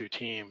between those two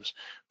teams,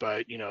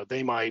 but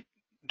they might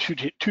two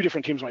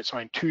different teams might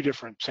sign two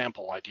different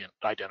sample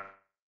identifiers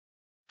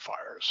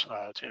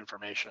to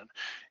information,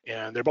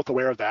 and they're both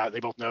aware of that. They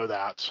both know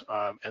that,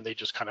 and they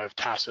just kind of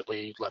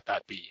tacitly let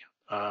that be.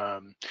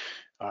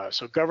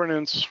 So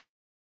governance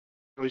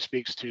really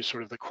speaks to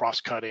sort of the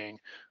cross-cutting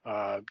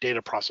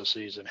data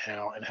processes and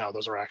how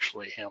those are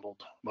actually handled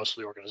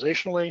mostly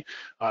organizationally.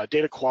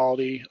 Data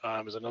quality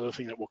is another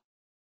thing that will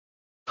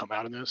come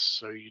out in this.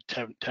 So you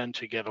tend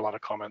to get a lot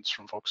of comments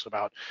from folks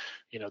about,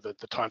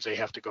 the times they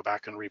have to go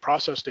back and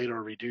reprocess data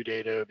or redo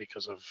data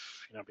because of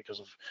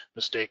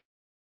mistakes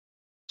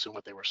in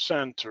what they were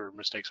sent or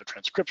mistakes of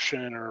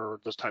transcription or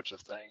those types of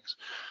things.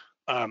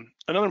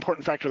 Another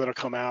important factor that'll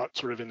come out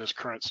sort of in this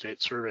current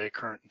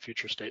and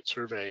future state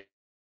survey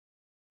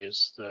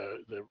is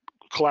the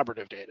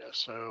collaborative data.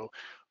 So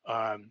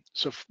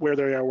where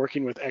they are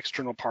working with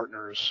external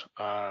partners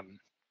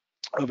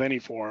of any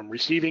form,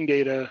 receiving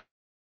data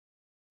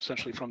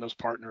essentially from those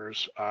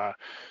partners,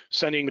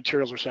 sending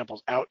materials or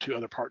samples out to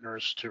other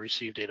partners to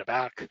receive data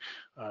back.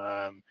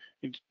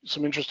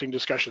 Some interesting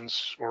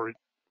discussions, or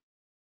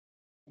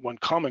one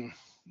common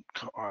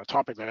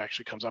topic that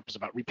actually comes up is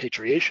about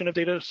repatriation of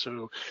data.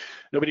 So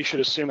nobody should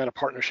assume that a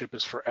partnership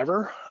is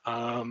forever,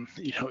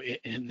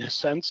 in this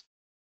sense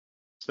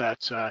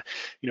that,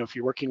 if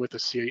you're working with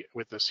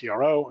the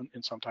CRO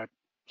in some type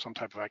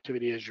of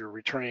activity, as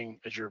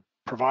you're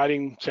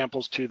providing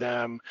samples to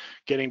them,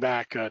 getting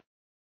back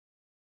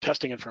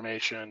testing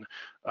information,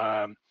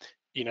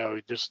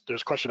 there's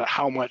a question about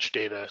how much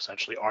data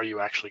essentially are you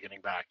actually getting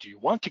back? Do you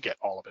want to get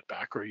all of it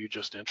back, or are you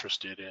just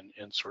interested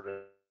in sort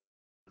of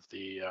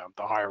the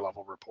higher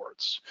level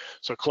reports?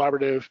 So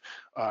collaborative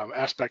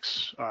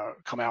aspects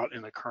come out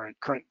in the current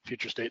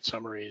future state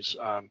summaries.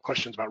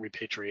 Questions about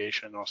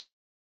repatriation also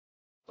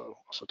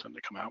tend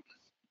to come out.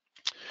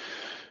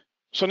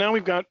 So now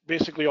we've got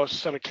basically a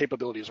set of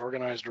capabilities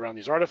organized around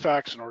these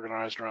artifacts and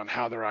organized around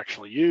how they're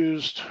actually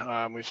used.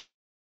 We've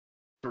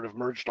sort of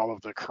merged all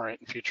of the current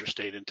and future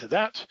state into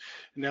that.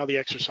 And now the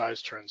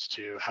exercise turns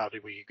to how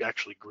do we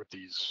actually group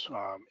these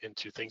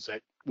into things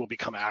that will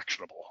become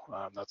actionable.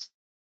 That's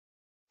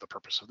the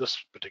purpose of this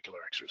particular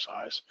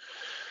exercise.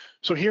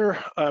 So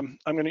here I'm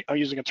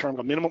using a term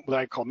that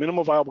I call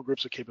minimal viable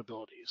groups of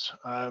capabilities.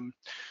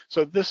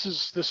 So this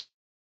is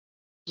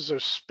a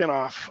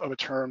spin-off of a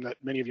term that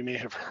many of you may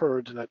have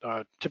heard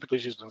that typically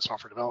is used in the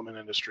software development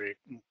industry,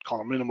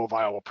 called a minimal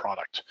viable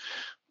product.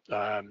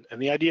 And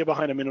the idea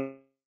behind a minimal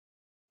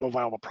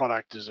viable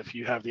product is if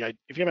you have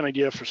an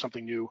idea for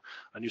something new,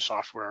 a new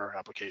software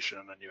application,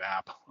 a new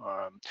app,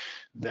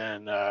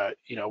 then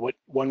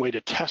one way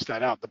to test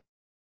that out, the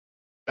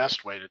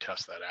best way to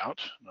test that out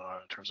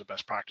in terms of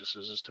best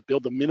practices, is to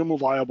build the minimal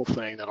viable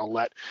thing that'll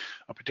let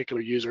a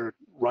particular user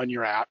run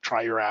your app,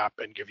 try your app,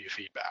 and give you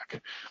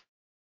feedback.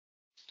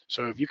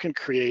 So if you can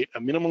create a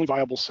minimally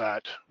viable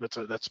set,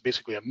 that's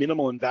basically a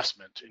minimal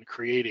investment in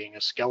creating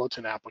a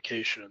skeleton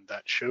application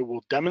that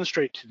will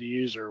demonstrate to the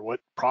user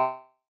what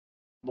problem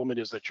it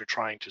is that you're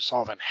trying to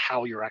solve and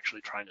how you're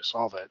actually trying to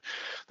solve it,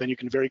 then you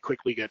can very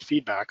quickly get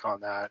feedback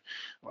on that,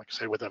 like I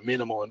say, with a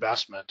minimal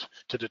investment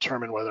to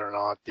determine whether or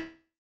not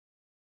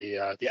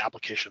the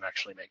application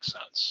actually makes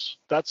sense.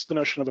 That's the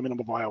notion of a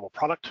minimal viable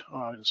product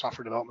in the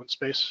software development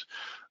space.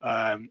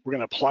 We're going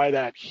to apply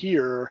that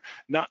here,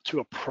 not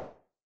to a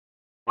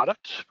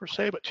product per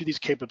se, but to these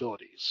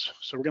capabilities.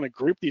 So we're going to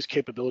group these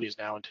capabilities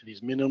now into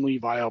these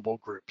minimally viable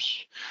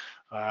groups.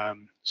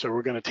 So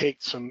we're going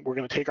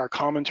to take our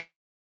commentary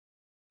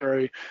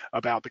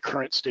about the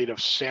current state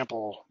of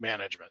sample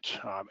management,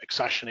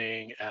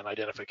 accessioning and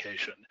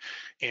identification.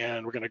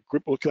 And we're going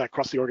to look at that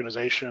across the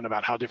organization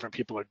about how different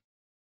people are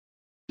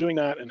doing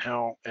that and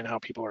how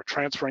people are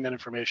transferring that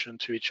information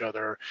to each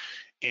other.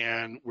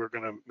 And we're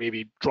going to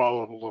maybe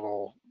draw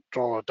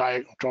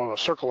a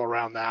circle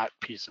around that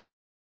piece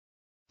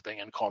thing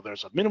and call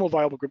there's a minimal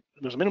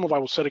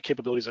viable set of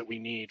capabilities that we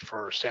need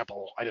for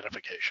sample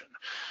identification.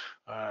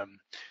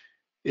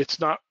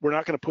 We're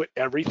not going to put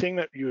everything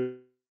that you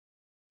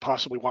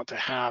possibly want to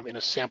have in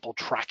a sample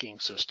tracking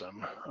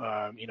system,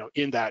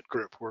 in that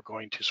group. We're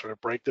going to sort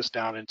of break this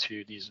down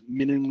into these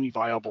minimally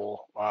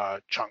viable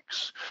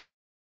chunks.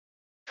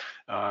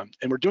 And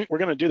we're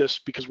going to do this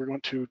because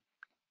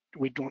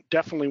we don't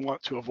definitely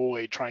want to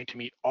avoid trying to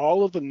meet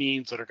all of the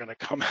needs that are going to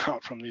come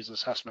out from these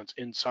assessments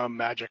in some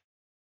magical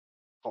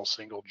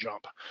single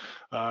jump.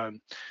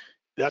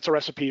 That's a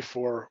recipe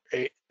for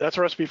a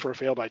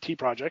failed IT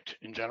project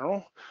in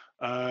general.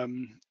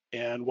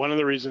 And one of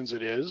the reasons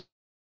it is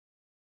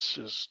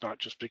not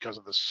just because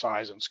of the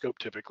size and scope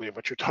typically of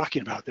what you're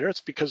talking about there. It's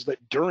because that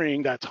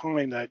during that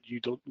time that you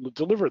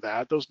deliver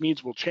that, those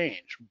needs will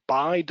change.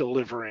 By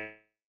delivering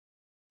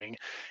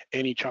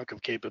any chunk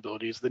of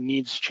capabilities, the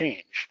needs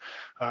change.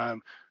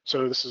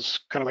 So this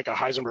is kind of like a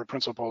Heisenberg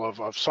principle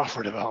of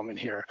software development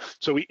here.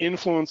 So we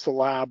influence the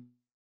lab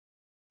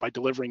by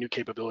delivering new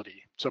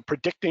capability. So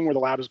predicting where the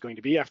lab is going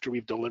to be after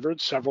we've delivered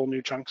several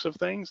new chunks of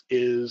things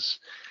is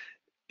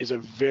it's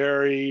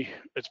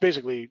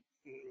basically,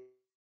 in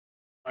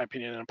my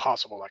opinion, an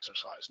impossible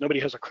exercise. Nobody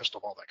has a crystal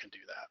ball that can do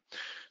that.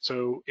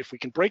 So if we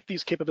can break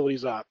these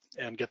capabilities up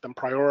and get them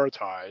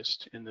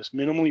prioritized in this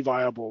minimally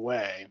viable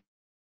way,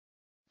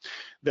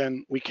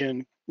 then we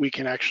can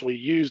actually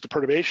use the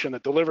perturbation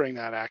that delivering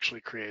that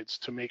actually creates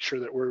to make sure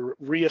that we're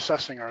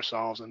reassessing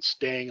ourselves and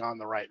staying on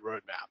the right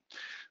roadmap.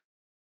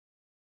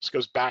 This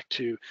goes back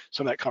to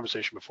some of that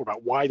conversation before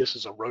about why this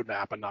is a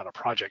roadmap and not a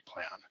project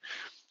plan.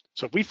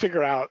 So if we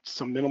figure out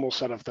some minimal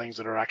set of things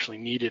that are actually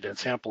needed in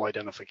sample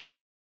identification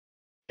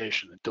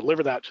and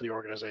deliver that to the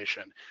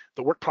organization,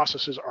 the work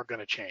processes are going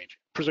to change,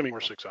 presuming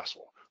we're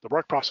successful. The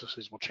work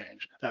processes will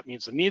change. That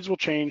means the needs will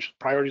change,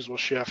 priorities will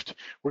shift.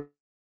 We're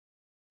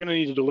going to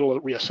need to do a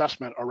little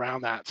reassessment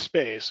around that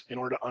space in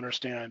order to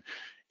understand,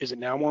 is it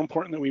now more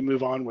important that we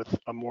move on with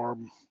a more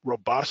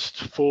robust,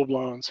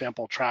 full-blown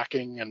sample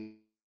tracking and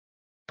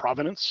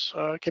provenance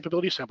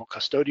capability, sample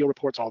custodial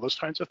reports, all those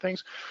kinds of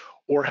things?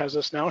 Or has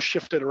this now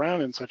shifted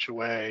around in such a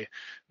way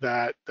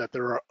that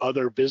there are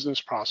other business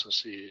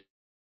processes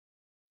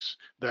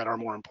that are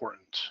more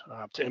important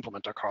to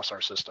implement across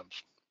our systems?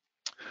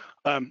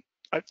 I've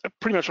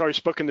pretty much already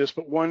spoken this,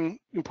 but one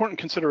important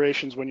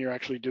considerations when you're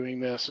actually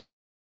doing this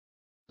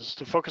is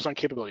to focus on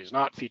capabilities,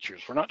 not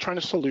features. We're not trying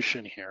to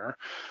solution here.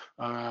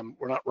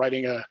 We're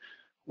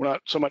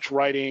not so much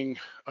writing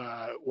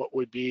what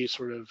would be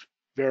sort of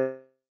very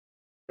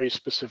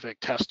specific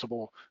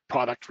testable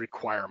product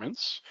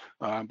requirements,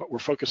 but we're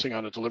focusing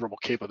on a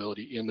deliverable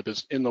capability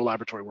in the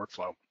laboratory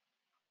workflow.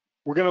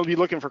 We're going to be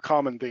looking for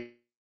common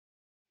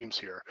themes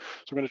here.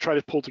 So we're going to try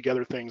to pull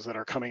together things that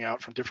are coming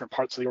out from different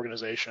parts of the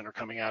organization or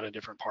coming out in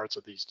different parts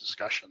of these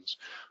discussions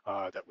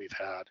that we've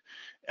had.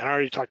 And I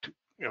already talked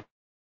a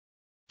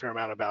fair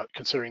amount about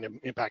considering the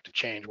impact of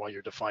change while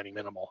you're defining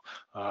minimal.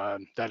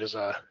 That is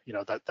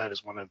that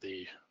is one of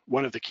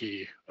the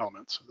key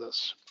elements of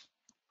this.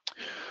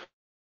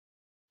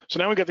 So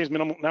now we got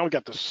now we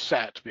got the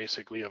set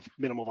basically of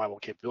minimal viable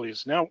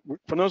capabilities. Now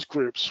from those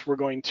groups, we're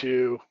going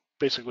to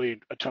basically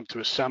attempt to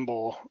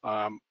assemble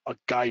a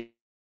guidebook,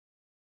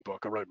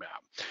 a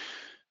roadmap.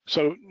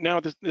 So now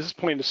at this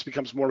point, this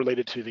becomes more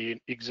related to the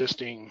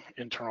existing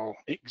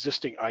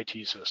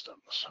IT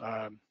systems.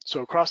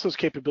 So across those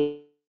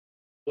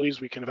capabilities,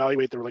 we can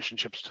evaluate the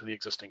relationships to the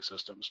existing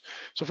systems.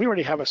 So if we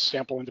already have a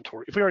sample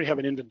inventory, if we already have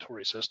an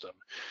inventory system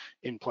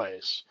in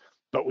place,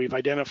 but we've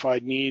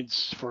identified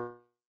needs for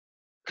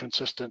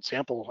consistent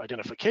sample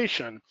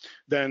identification,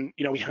 then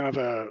we have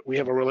a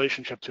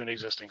relationship to an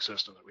existing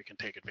system that we can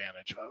take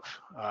advantage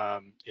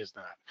of.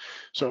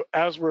 So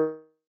as we're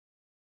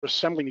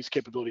assembling these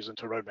capabilities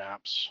into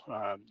roadmaps,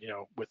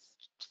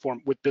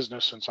 with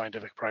business and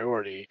scientific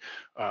priority,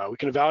 we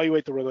can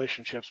evaluate the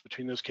relationships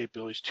between those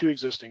capabilities to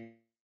existing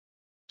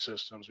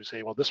systems. We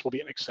say, well, this will be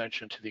an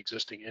extension to the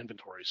existing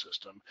inventory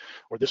system,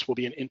 or this will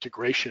be an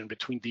integration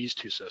between these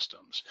two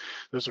systems.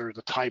 Those are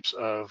the types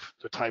of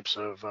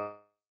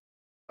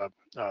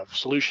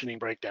solutioning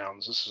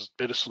breakdowns. This is a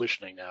bit of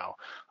solutioning now.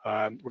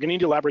 We're going to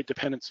need to elaborate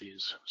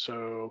dependencies.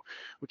 So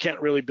we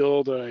can't really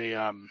build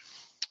a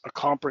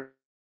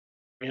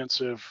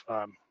comprehensive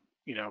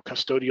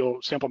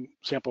custodial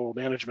sample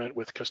management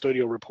with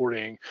custodial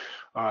reporting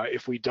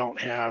if we don't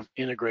have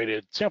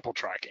integrated sample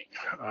tracking.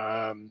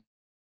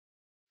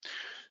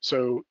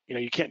 So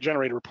you can't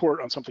generate a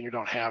report on something you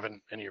don't have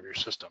in any of your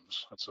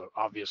systems. That's an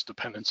obvious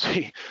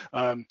dependency.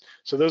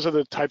 So those are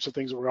the types of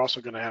things that we're also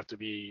going to have to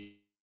be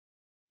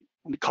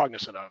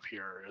cognizant of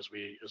here as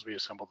we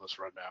assemble this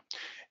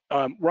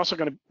roadmap.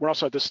 We're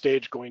also at this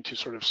stage going to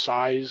sort of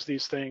size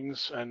these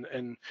things,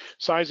 and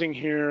sizing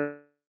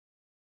here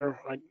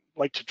I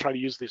like to try to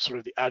use the sort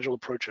of the agile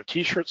approach of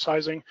t-shirt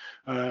sizing.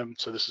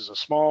 So this is a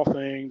small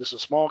thing. This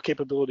is a small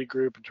capability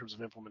group in terms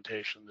of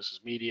implementation. This is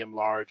medium,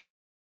 large,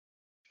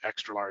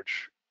 extra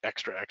large,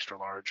 extra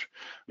large,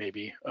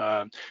 maybe.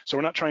 So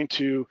we're not trying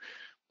to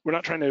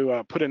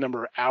put a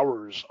number of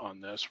hours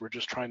on this. We're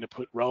just trying to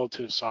put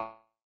relative size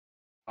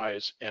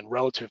and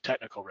relative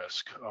technical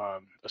risk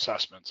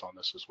assessments on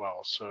this as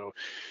well. So,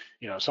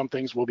 some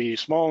things will be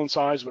small in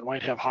size, but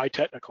might have high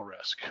technical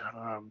risk.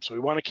 So we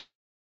want to keep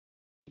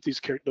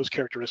those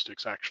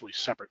characteristics actually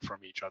separate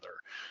from each other.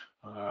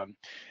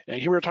 And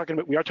here we are talking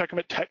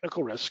about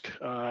technical risk.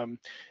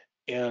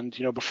 And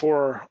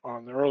before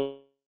on the earlier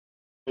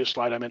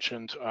slide, I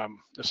mentioned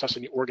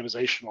assessing the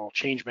organizational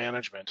change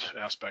management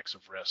aspects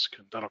of risk,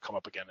 and that'll come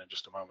up again in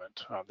just a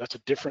moment. That's a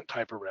different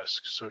type of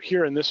risk. So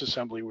here in this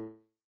assembly,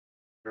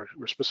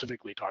 we're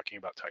specifically talking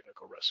about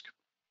technical risk.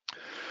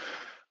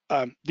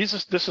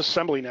 This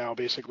assembly now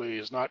basically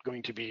is not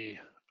going to be,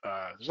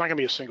 there's not going to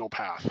be a single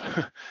path.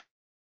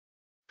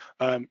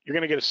 You're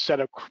going to get a set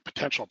of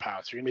potential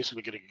paths. You're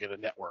basically going to get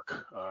a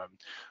network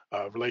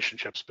of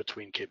relationships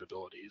between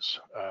capabilities.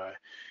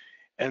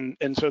 And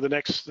so the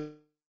next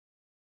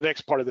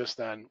part of this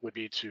then would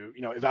be to,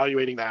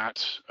 evaluating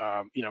that,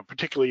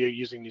 particularly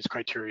using these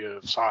criteria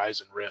of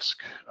size and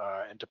risk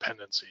and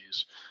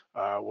dependencies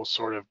will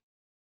sort of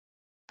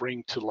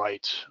bring to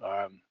light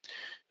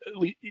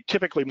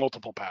typically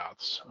multiple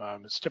paths.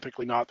 It's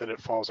typically not that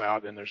it falls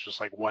out and there's just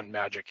like one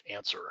magic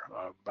answer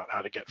about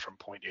how to get from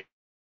point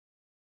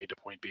A to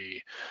point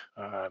B.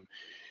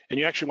 And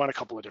you actually want a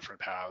couple of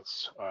different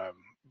paths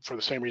for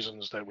the same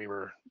reasons that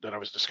I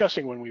was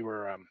discussing when we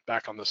were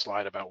back on the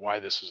slide about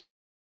why this is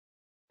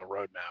a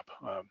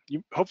roadmap.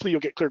 Hopefully you'll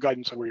get clear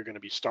guidance on where you're going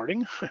to be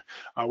starting,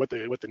 what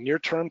the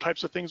near-term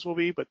types of things will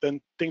be, but then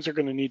things are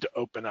going to need to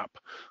open up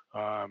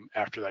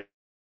after that.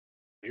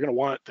 You're going to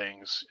want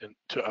things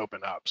to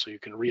open up so you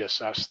can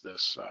reassess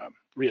this,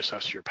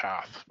 reassess your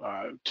path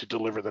to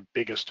deliver the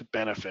biggest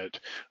benefit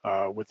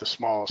with the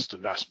smallest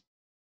investments.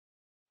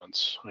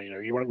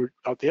 You want to,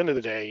 at the end of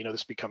the day,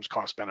 this becomes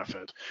cost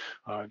benefit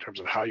in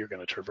terms of how you're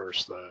going to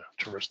traverse the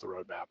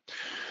roadmap.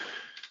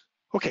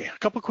 Okay, a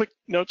couple quick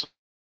notes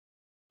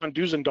on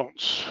do's and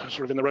don'ts,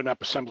 sort of in the roadmap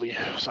assembly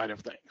side of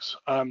things.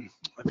 I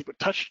think we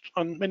touched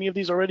on many of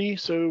these already.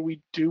 So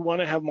we do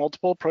want to have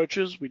multiple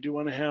approaches. We do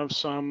want to have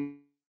some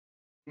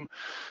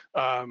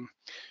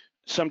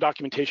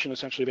documentation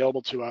essentially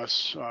available to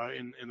us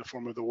in the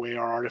form of the way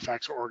our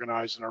artifacts are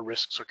organized and our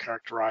risks are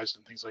characterized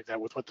and things like that,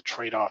 with what the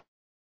trade-offs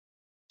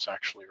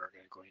actually are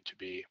going to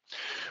be.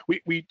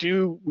 We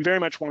very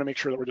much want to make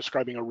sure that we're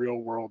describing a real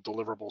world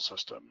deliverable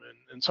system.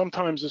 And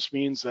sometimes this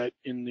means that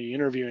in the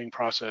interviewing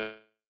process,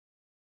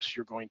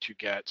 you're going to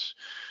get,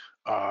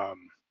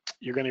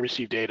 you're going to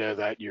receive data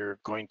that you're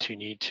going to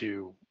need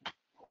to,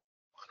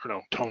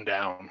 tone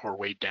down or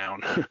weight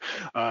down.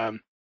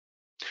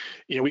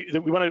 We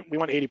want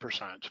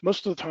 80%.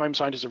 Most of the time,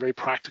 scientists are very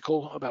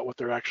practical about what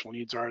their actual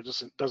needs are. It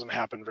doesn't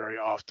happen very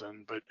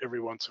often, but every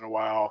once in a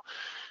while,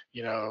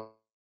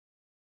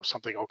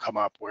 something will come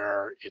up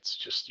where it's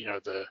just,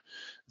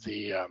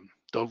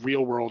 the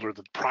real world or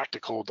the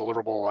practical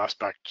deliverable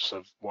aspects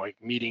of like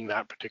meeting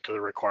that particular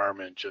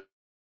requirement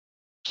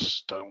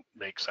just don't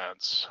make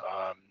sense.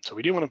 So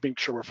we do want to make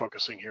sure we're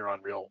focusing here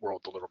on real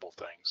world deliverable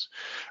things.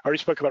 I already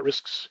spoke about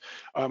risks.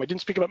 I didn't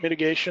speak about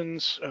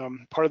mitigations.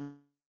 Part of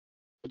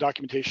the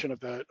documentation of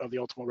the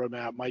ultimate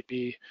roadmap might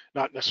be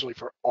not necessarily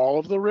for all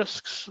of the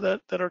risks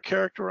that are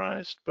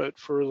characterized, but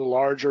for the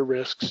larger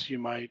risks, you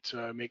might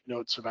make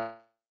notes about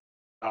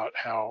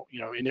how,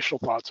 initial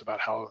thoughts about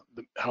how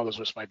those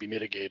risks might be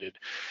mitigated.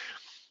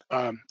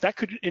 That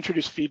could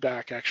introduce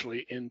feedback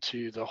actually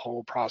into the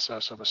whole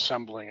process of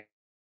assembling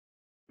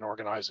and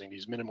organizing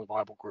these minimally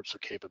viable groups of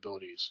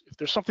capabilities. If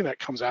there's something that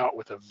comes out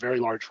with a very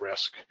large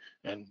risk,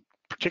 and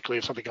particularly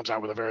if something comes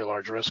out with a very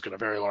large risk and a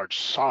very large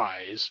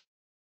size,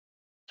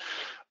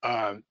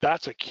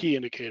 that's a key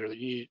indicator that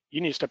you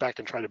need to step back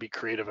and try to be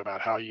creative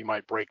about how you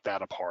might break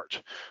that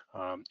apart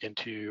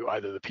into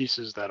either the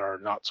pieces that are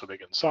not so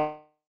big in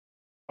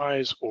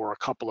size or a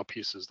couple of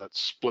pieces that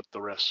split the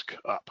risk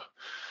up.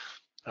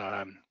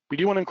 We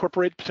do want to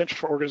incorporate potential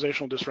for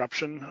organizational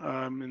disruption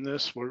in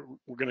this. We're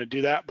going to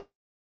do that by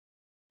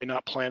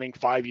not planning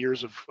 5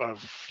 years of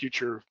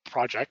future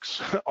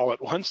projects all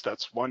at once.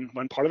 That's one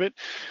part of it.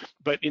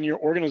 But in your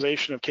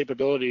organization of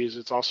capabilities,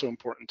 it's also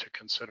important to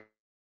consider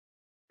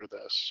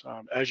this.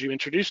 As you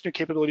introduce new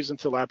capabilities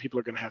into the lab, people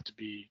are going to have to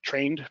be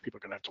trained. People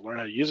are going to have to learn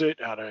how to use it,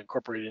 how to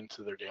incorporate it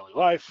into their daily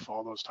life,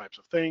 all those types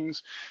of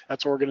things.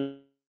 That's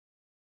organizational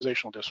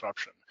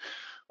disruption.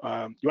 You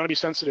want to be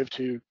sensitive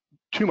to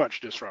too much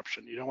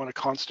disruption. You don't want to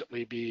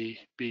constantly be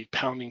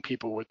pounding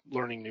people with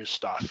learning new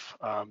stuff.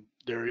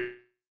 There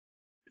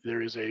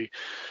is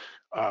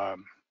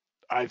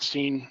I've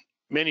seen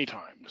many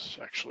times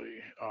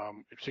actually,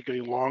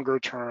 particularly longer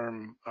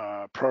term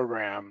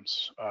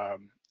programs,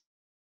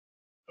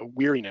 a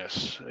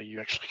weariness. You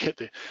actually get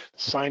the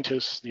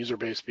scientists, the user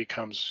base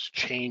becomes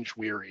change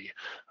weary.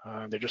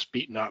 They're just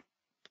beaten up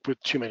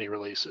with too many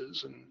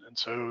releases. And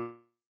so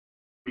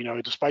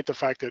despite the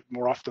fact that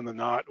more often than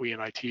not, we in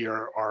IT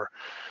are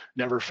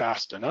never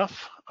fast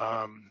enough,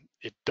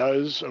 it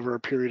does over a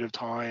period of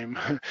time,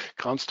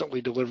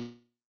 constantly delivering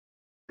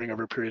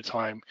over a period of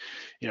time,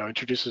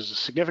 introduces a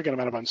significant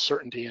amount of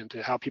uncertainty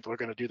into how people are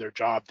going to do their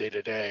job day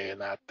to day,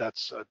 and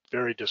that's a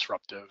very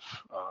disruptive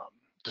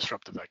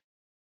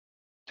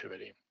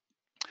activity.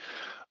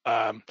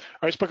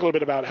 I spoke a little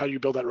bit about how you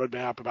build that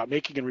roadmap, about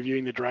making and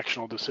reviewing the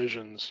directional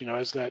decisions.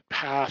 As that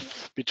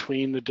path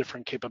between the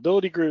different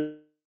capability groups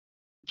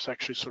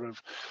actually sort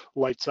of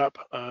lights up,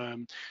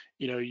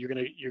 you're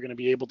gonna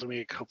be able to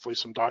make hopefully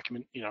some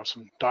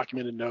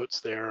documented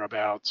notes there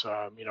about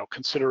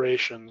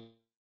consideration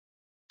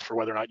for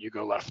whether or not you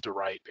go left or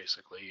right,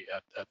 basically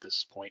at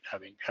this point,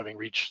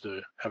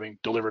 having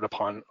delivered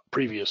upon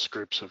previous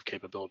groups of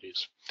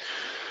capabilities.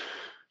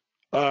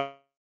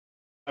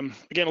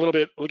 Again, we'll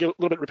get a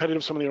little bit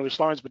repetitive some of the early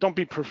slides, but don't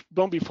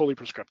be fully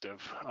prescriptive.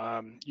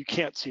 You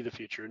can't see the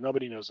future.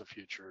 Nobody knows the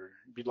future.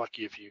 Be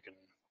lucky if you can.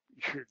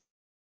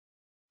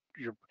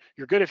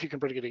 You're good if you can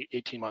predict it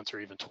 18 months or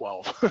even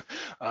 12,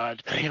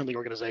 depending on the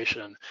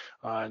organization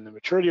and the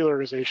maturity of the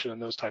organization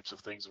and those types of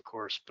things, of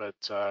course. But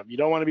you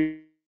don't want to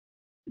be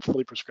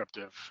fully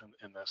prescriptive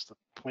in this. The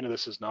point of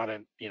this is not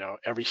in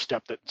every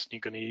step that's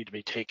going to need to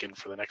be taken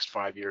for the next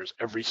 5 years.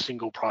 Every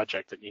single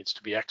project that needs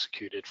to be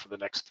executed for the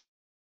next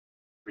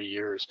 3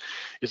 years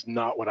is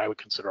not what I would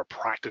consider a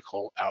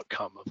practical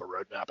outcome of a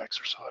roadmap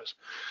exercise.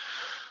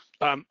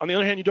 On the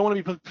other hand, you don't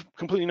want to be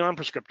completely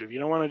non-prescriptive. You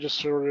don't want to just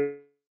sort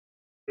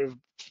of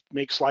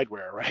make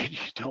slideware, right? You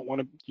don't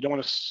want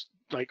to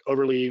like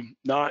overly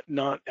not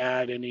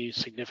add any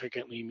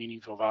significantly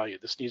meaningful value.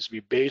 This needs to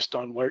be based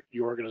on what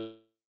your organization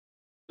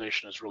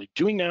is really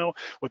doing now,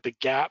 what the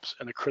gaps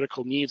and the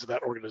critical needs of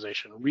that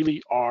organization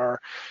really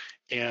are,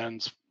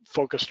 and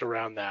focused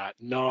around that,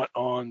 not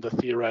on the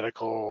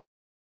theoretical,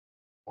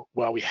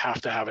 well, we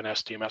have to have an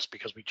SDMS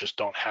because we just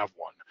don't have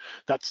one.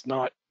 That's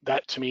not,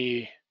 that to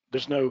me,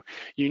 there's no,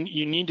 you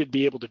need to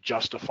be able to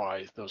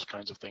justify those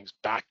kinds of things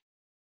back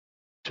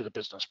to the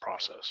business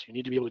process. You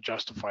need to be able to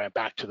justify it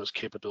back to those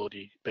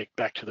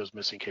back to those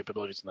missing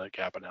capabilities in that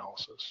gap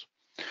analysis.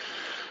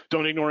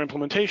 Don't ignore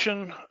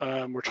implementation.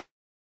 We're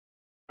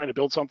trying to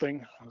build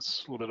something. That's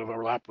a little bit of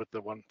overlap with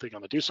the one thing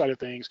on the do side of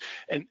things.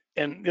 And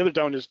the other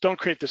don't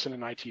create this in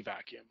an IT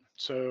vacuum.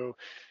 So,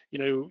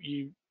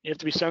 you have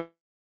to be sensitive,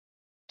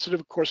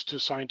 of course, to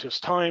scientists'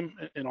 time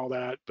and all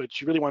that,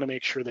 but you really want to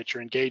make sure that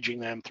you're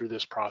engaging them through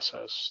this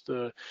process.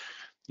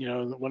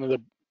 One of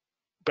the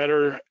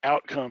better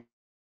outcomes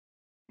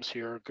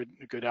here,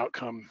 a good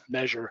outcome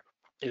measure,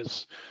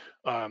 is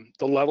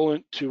the level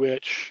to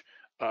which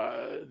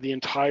the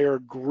entire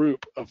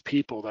group of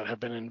people that have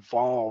been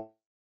involved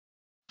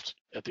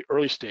at the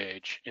early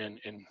stage in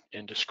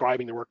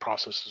describing the work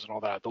processes and all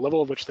that, the level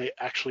of which they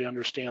actually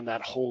understand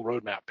that whole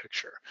roadmap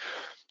picture.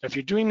 If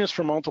you're doing this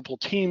for multiple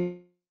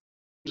teams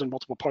and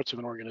multiple parts of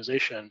an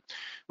organization,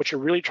 what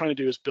you're really trying to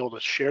do is build a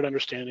shared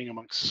understanding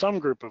amongst some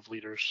group of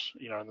leaders,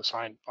 on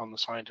the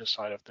scientist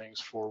side of things,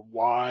 for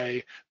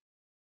why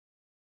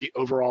the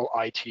overall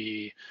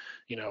IT,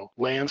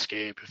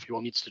 landscape, if you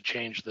will, needs to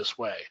change this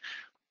way.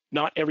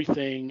 Not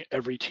everything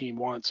every team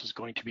wants is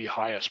going to be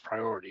highest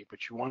priority,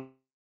 but you want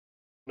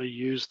to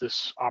use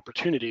this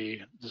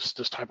opportunity, this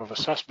type of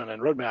assessment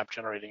and roadmap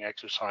generating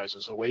exercise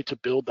as a way to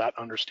build that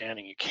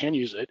understanding. You can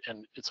use it,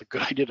 and it's a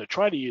good idea to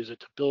try to use it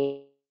to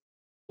build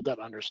that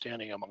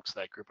understanding amongst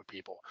that group of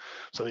people,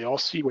 so they all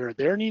see where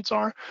their needs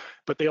are,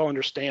 but they all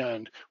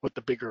understand what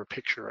the bigger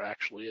picture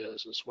actually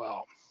is as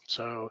well.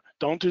 So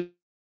don't do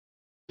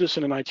this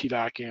in an IT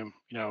vacuum.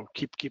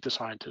 Keep the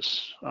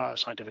scientists,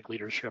 scientific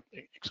leadership,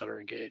 et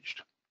cetera,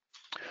 engaged.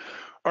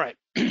 All right,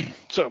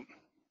 so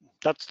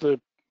that's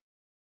the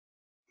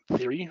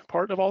theory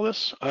part of all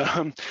this.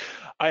 I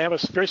have a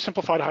very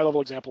simplified high-level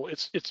example.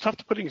 It's tough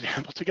to put an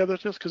example together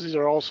just because these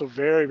are also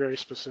very, very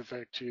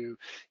specific to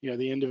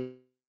the individual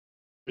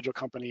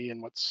company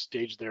and what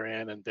stage they're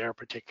in and their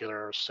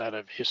particular set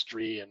of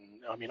history, and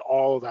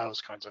all of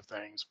those kinds of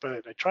things.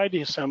 But I tried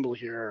to assemble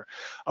here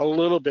a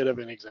little bit of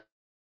an example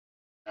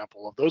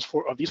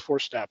of these four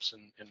steps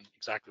and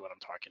exactly what I'm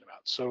talking about.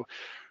 So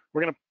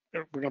we're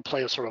gonna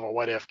play a sort of a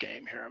what if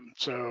game here.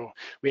 So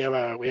we have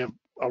a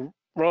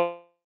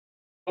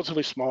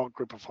relatively small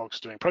group of folks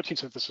doing protein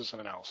synthesis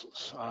and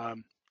analysis.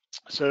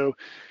 So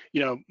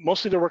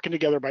mostly they're working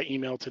together by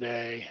email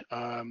today.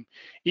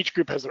 Each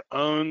group has their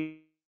own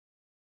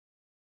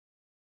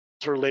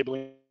sort of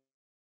labeling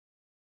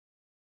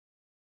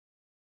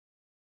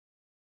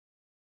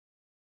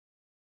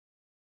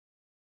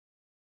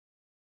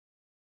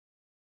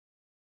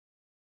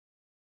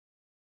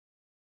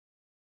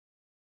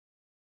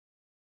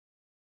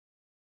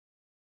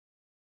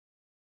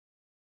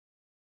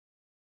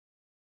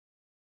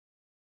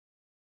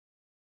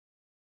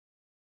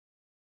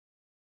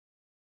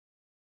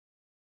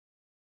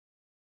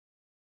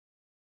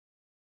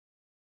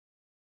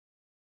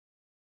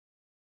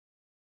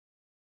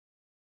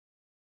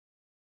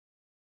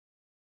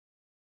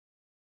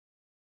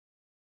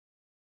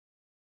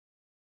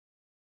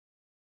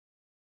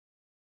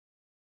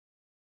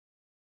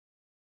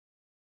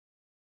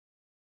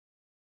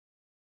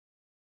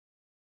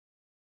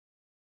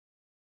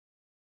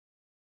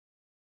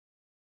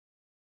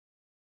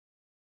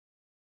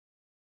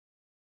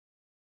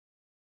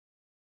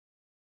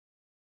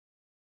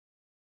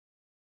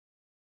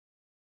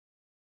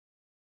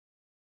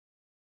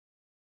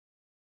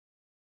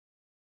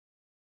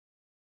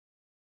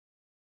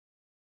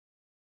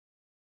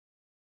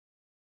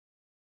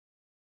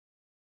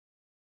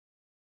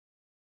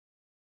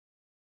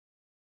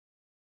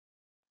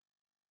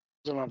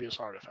an obvious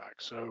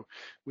artifact. So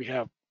we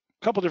have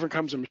a couple different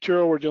kinds of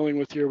material we're dealing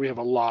with here. We have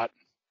a lot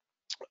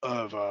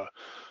of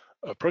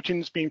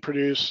proteins being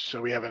produced.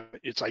 So we have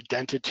its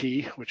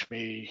identity, which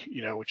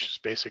which is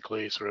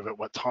basically sort of at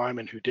what time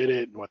and who did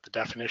it and what the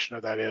definition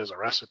of that is, a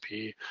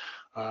recipe.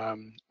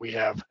 We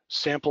have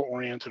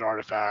sample-oriented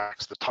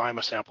artifacts, the time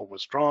a sample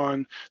was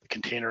drawn, the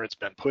container it's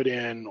been put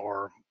in,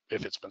 or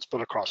if it's been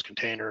split across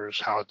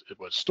containers, how it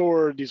was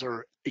stored. These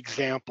are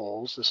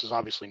examples. This is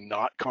obviously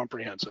not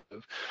comprehensive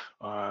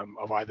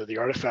of either the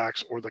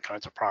artifacts or the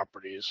kinds of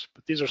properties,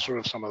 but these are sort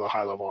of some of the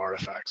high-level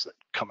artifacts that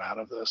come out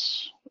of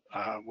this,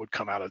 would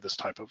come out of this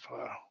type of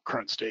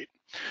current state.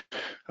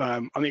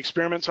 On the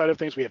experiment side of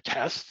things, we have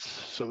tests.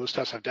 So those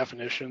tests have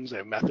definitions, they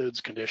have methods,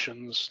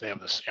 conditions, they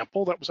have the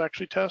sample that was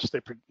actually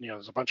tested.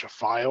 There's a bunch of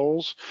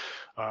files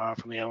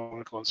from the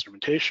analytical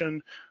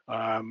instrumentation,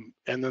 and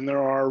then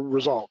there are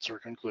results or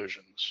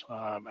conclusions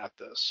at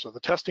this. So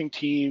the testing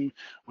team,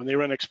 when they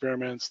run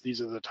experiments, these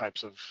are the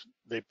types of,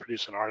 they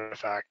produce an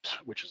artifact,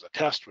 which is a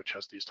test, which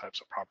has these types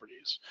of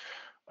properties.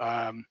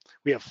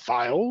 We have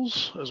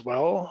files as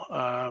well,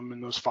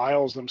 and those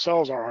files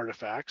themselves are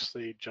artifacts.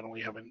 They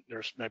generally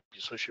they're might be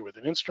associated with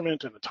an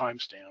instrument and a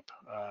timestamp.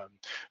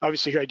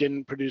 Obviously here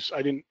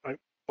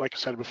like I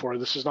said before,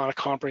 this is not a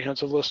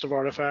comprehensive list of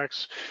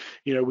artifacts.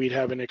 We'd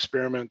have an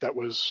experiment that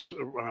was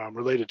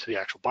related to the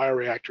actual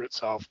bioreactor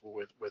itself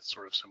with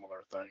sort of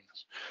similar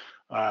things.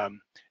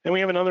 And we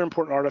have another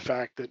important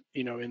artifact that,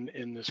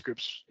 in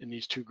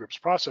these two groups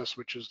process,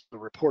 which is the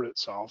report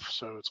itself.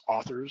 So it's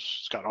authors,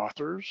 it's got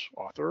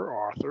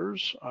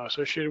authors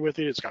associated with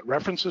it. It's got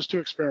references to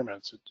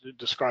experiments. It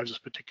describes this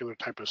particular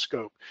type of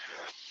scope.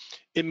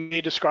 It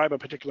may describe a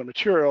particular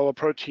material, a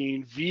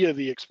protein, via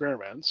the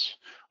experiments,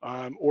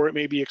 or it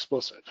may be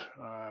explicit.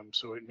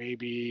 So it may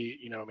be,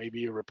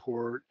 maybe a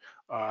report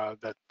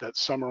that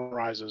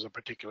summarizes a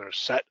particular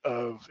set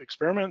of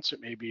experiments. It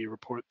may be a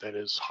report that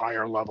is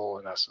higher level,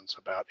 in essence,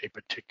 about a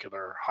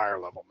particular higher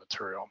level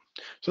material.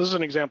 So this is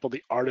an example of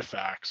the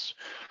artifacts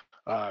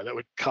that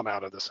would come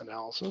out of this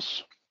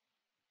analysis.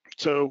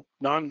 So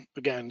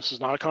again, this is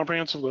not a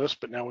comprehensive list,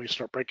 but now we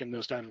start breaking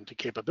this down into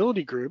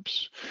capability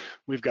groups.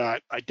 We've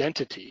got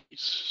identities.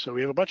 So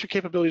we have a bunch of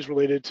capabilities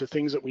related to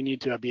things that we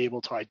need to be able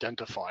to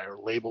identify or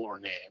label or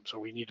name. So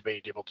we need to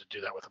be able to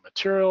do that with a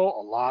material,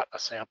 a lot, a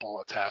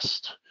sample, a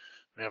test.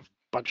 We have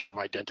a bunch of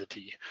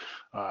identity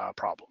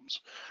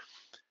problems.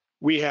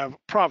 We have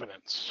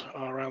provenance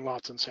around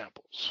lots and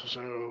samples.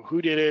 So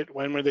who did it?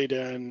 When were they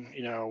done?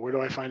 Where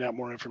do I find out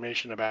more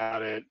information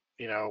about it?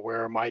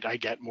 Where might I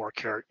get more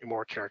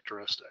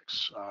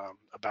characteristics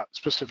about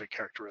specific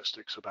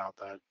characteristics about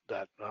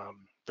that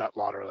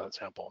lot or that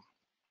sample?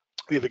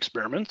 We have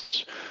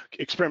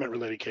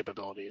experiment-related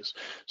capabilities.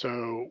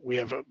 So we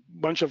have a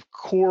bunch of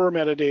core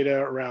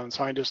metadata around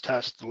scientist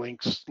tests,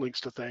 links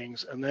to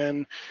things, and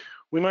then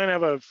we might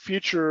have a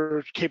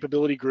future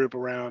capability group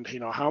around,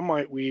 how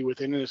might we,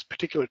 within this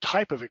particular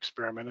type of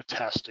experiment, a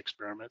test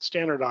experiment,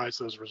 standardize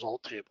those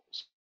result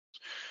tables.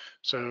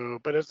 So,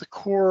 but as the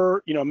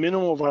core,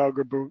 minimal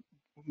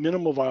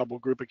viable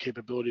group of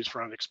capabilities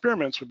around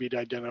experiments would be to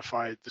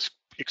identify this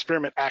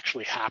experiment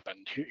actually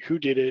happened, who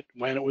did it,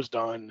 when it was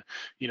done,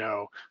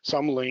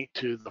 some link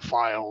to the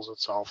files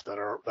itself that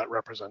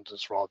represent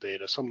its raw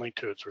data, some link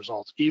to its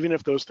results, even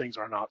if those things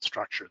are not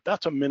structured.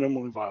 That's a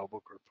minimally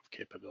viable group of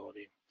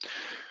capability.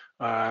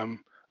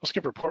 I'll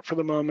skip report for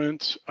the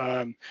moment.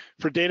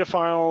 For data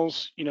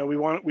files, we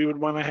would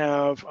want to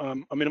have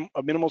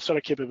a minimal set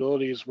of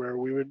capabilities where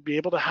we would be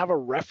able to have a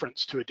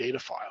reference to a data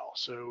file.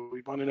 So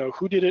we want to know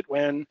who did it,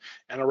 when,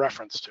 and a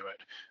reference to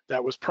it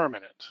that was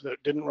permanent, that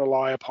didn't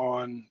rely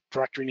upon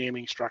directory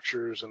naming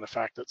structures and the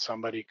fact that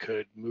somebody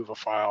could move a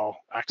file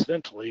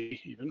accidentally,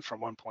 even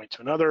from one point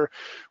to another.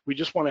 We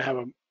just want to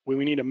have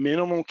we need a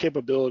minimal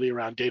capability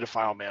around data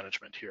file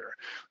management here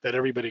that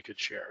everybody could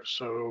share.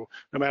 So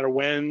no matter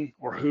when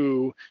or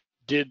who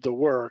did the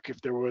work, if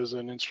there was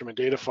an instrument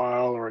data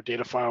file or a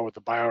data file with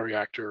the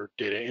bioreactor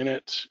data in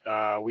it,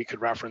 we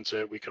could reference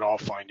it, we could all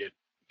find it,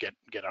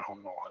 get a home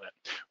rule on it.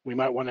 We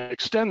might want to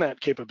extend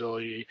that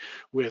capability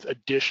with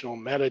additional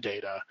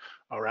metadata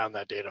around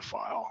that data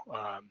file.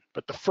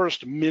 But the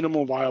first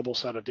minimal viable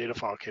set of data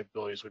file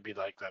capabilities would be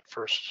like the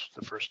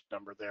first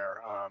number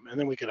there. And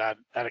then we could add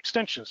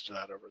extensions to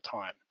that over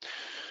time.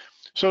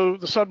 So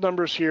the sub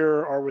numbers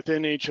here are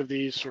within each of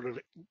these sort of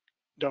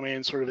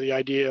domains, sort of the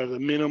idea of the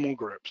minimal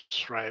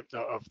groups, right,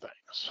 of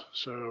things.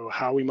 So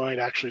how we might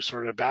actually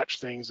sort of batch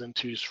things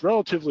into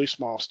relatively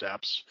small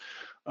steps.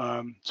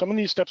 Some of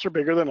these steps are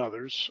bigger than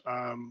others,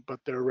 but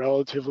they're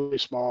relatively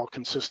small,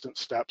 consistent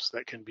steps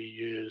that can be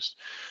used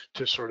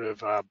to sort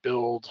of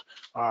build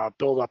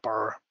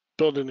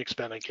and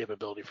expand a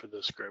capability for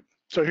this group.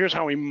 So here's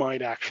how we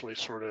might actually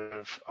sort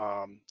of,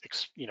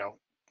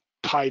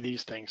 tie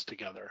these things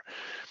together.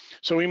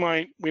 So we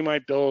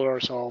might build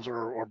ourselves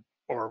or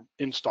or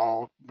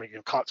install,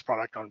 bringing COTS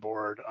product on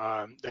board.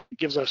 That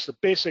gives us the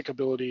basic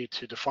ability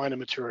to define a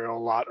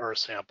material, lot, or a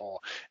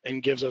sample,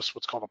 and gives us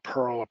what's called a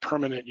PURL, a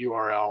permanent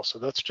URL. So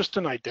that's just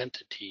an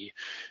identity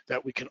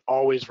that we can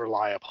always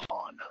rely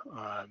upon.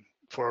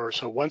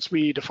 So once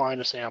we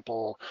define a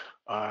sample,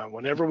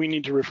 whenever we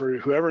need to refer,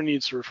 whoever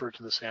needs to refer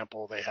to the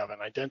sample, they have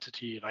an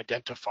identity, an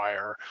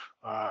identifier,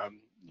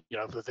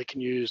 that they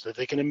can use, that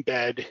they can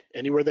embed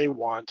anywhere they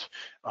want,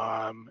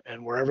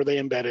 and wherever they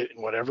embed it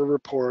in whatever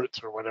reports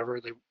or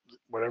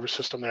whatever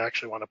system they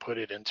actually want to put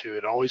it into,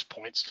 it always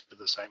points to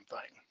the same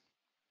thing.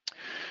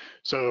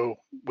 So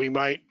we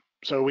might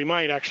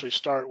actually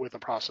start with a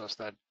process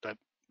that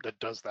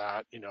does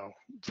that,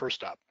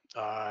 first up.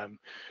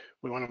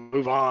 We want to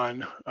move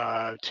on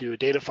to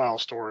data file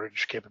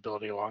storage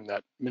capability along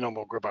that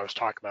minimal group I was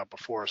talking about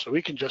before. So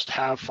we can just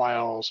have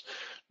files,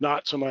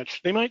 not so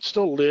much, they might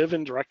still live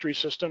in directory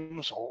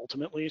systems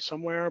ultimately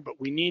somewhere, but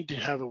we need to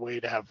have a way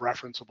to have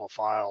referenceable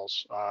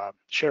files,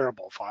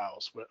 shareable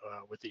files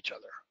with each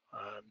other.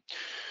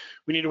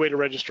 We need a way to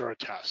register our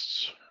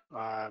tests.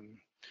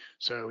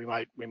 So we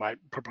might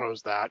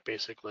propose that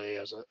basically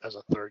as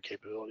a third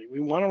capability. We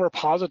want a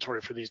repository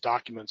for these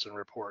documents and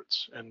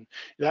reports, and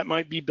that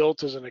might be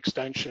built as an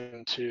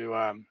extension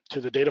to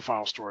the data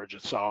file storage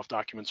itself.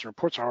 Documents and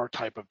reports are a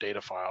type of data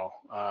file,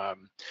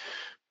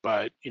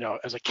 but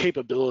as a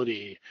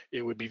capability,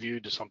 it would be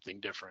viewed as something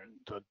different.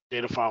 The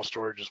data file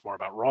storage is more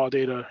about raw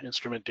data,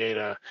 instrument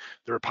data.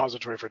 The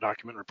repository for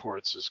document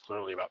reports is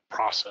clearly about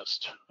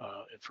processed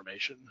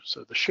information.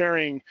 So the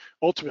sharing,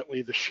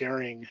 ultimately the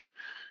sharing,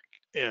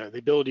 the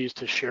abilities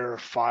to share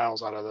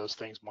files out of those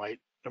things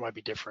there might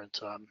be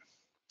different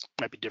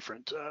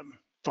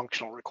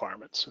functional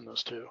requirements in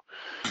those two.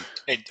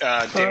 Hey, Dave,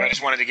 I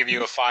just wanted to give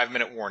you a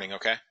 5-minute warning,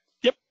 okay?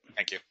 Yep.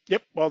 Thank you.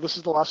 Yep. Well, this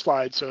is the last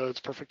slide, so it's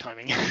perfect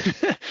timing.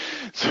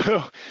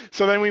 So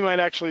then we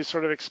might actually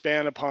sort of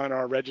expand upon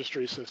our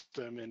registry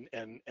system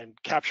and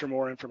capture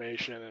more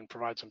information and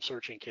provide some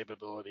searching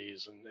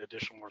capabilities and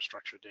additional more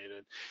structured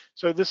data.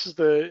 So this is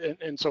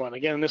and so on.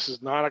 Again, this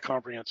is not a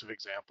comprehensive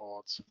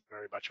example. It's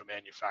very much a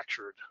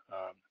manufactured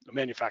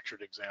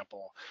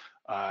example.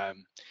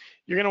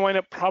 You're going to wind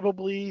up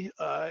probably,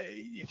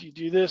 if you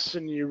do this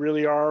and you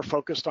really are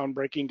focused on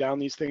breaking down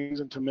these things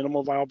into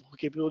minimal viable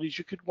capabilities,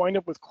 you could wind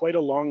up with quite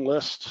a long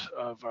list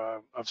of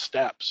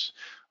steps.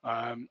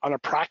 On a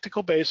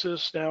practical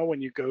basis now,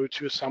 when you go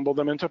to assemble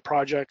them into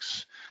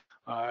projects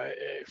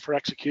for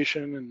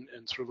execution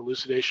and sort of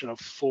elucidation of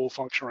full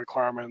functional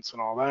requirements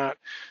and all that,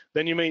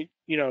 then you may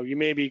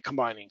be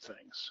combining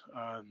things.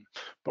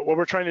 But what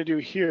we're trying to do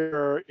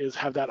here is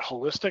have that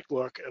holistic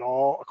look at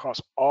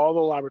across all the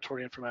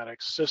laboratory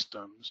informatics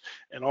systems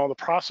and all the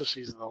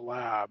processes in the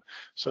lab,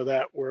 so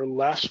that we're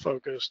less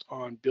focused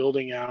on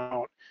building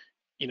out,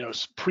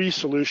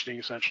 pre-solutioning,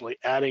 essentially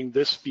adding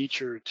this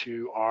feature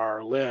to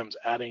our LIMS,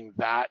 adding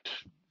that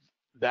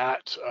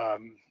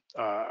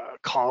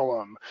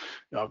column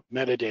of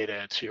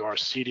metadata to our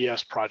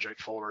CDS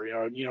project folder.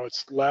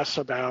 It's less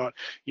about,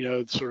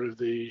 sort of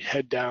the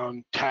head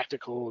down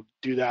tactical,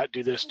 do that,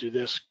 do this,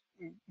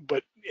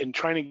 but in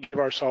trying to give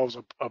ourselves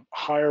a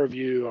higher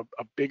view,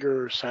 a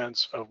bigger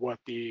sense of what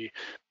the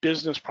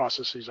business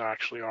processes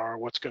actually are,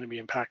 what's going to be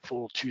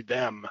impactful to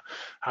them,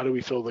 how do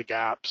we fill the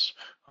gaps,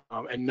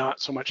 and not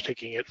so much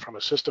taking it from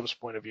a systems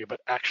point of view, but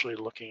actually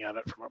looking at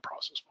it from a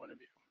process point of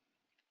view.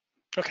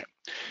 Okay.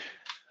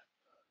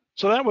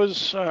 So that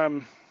was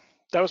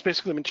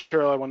basically the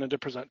material I wanted to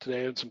present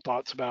today, and some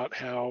thoughts about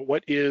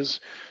what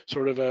is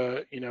sort of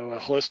a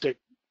holistic,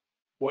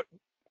 what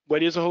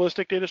is a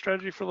holistic data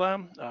strategy for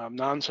lab,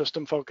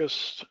 non-system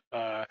focused,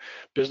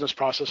 business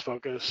process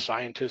focused,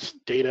 scientist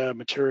data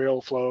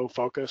material flow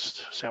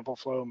focused, sample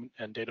flow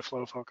and data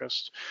flow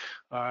focused,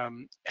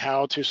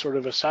 how to sort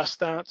of assess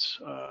that,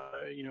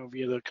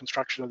 via the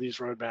construction of these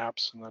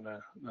roadmaps, and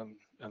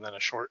then a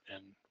short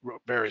and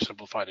very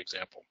simplified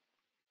example.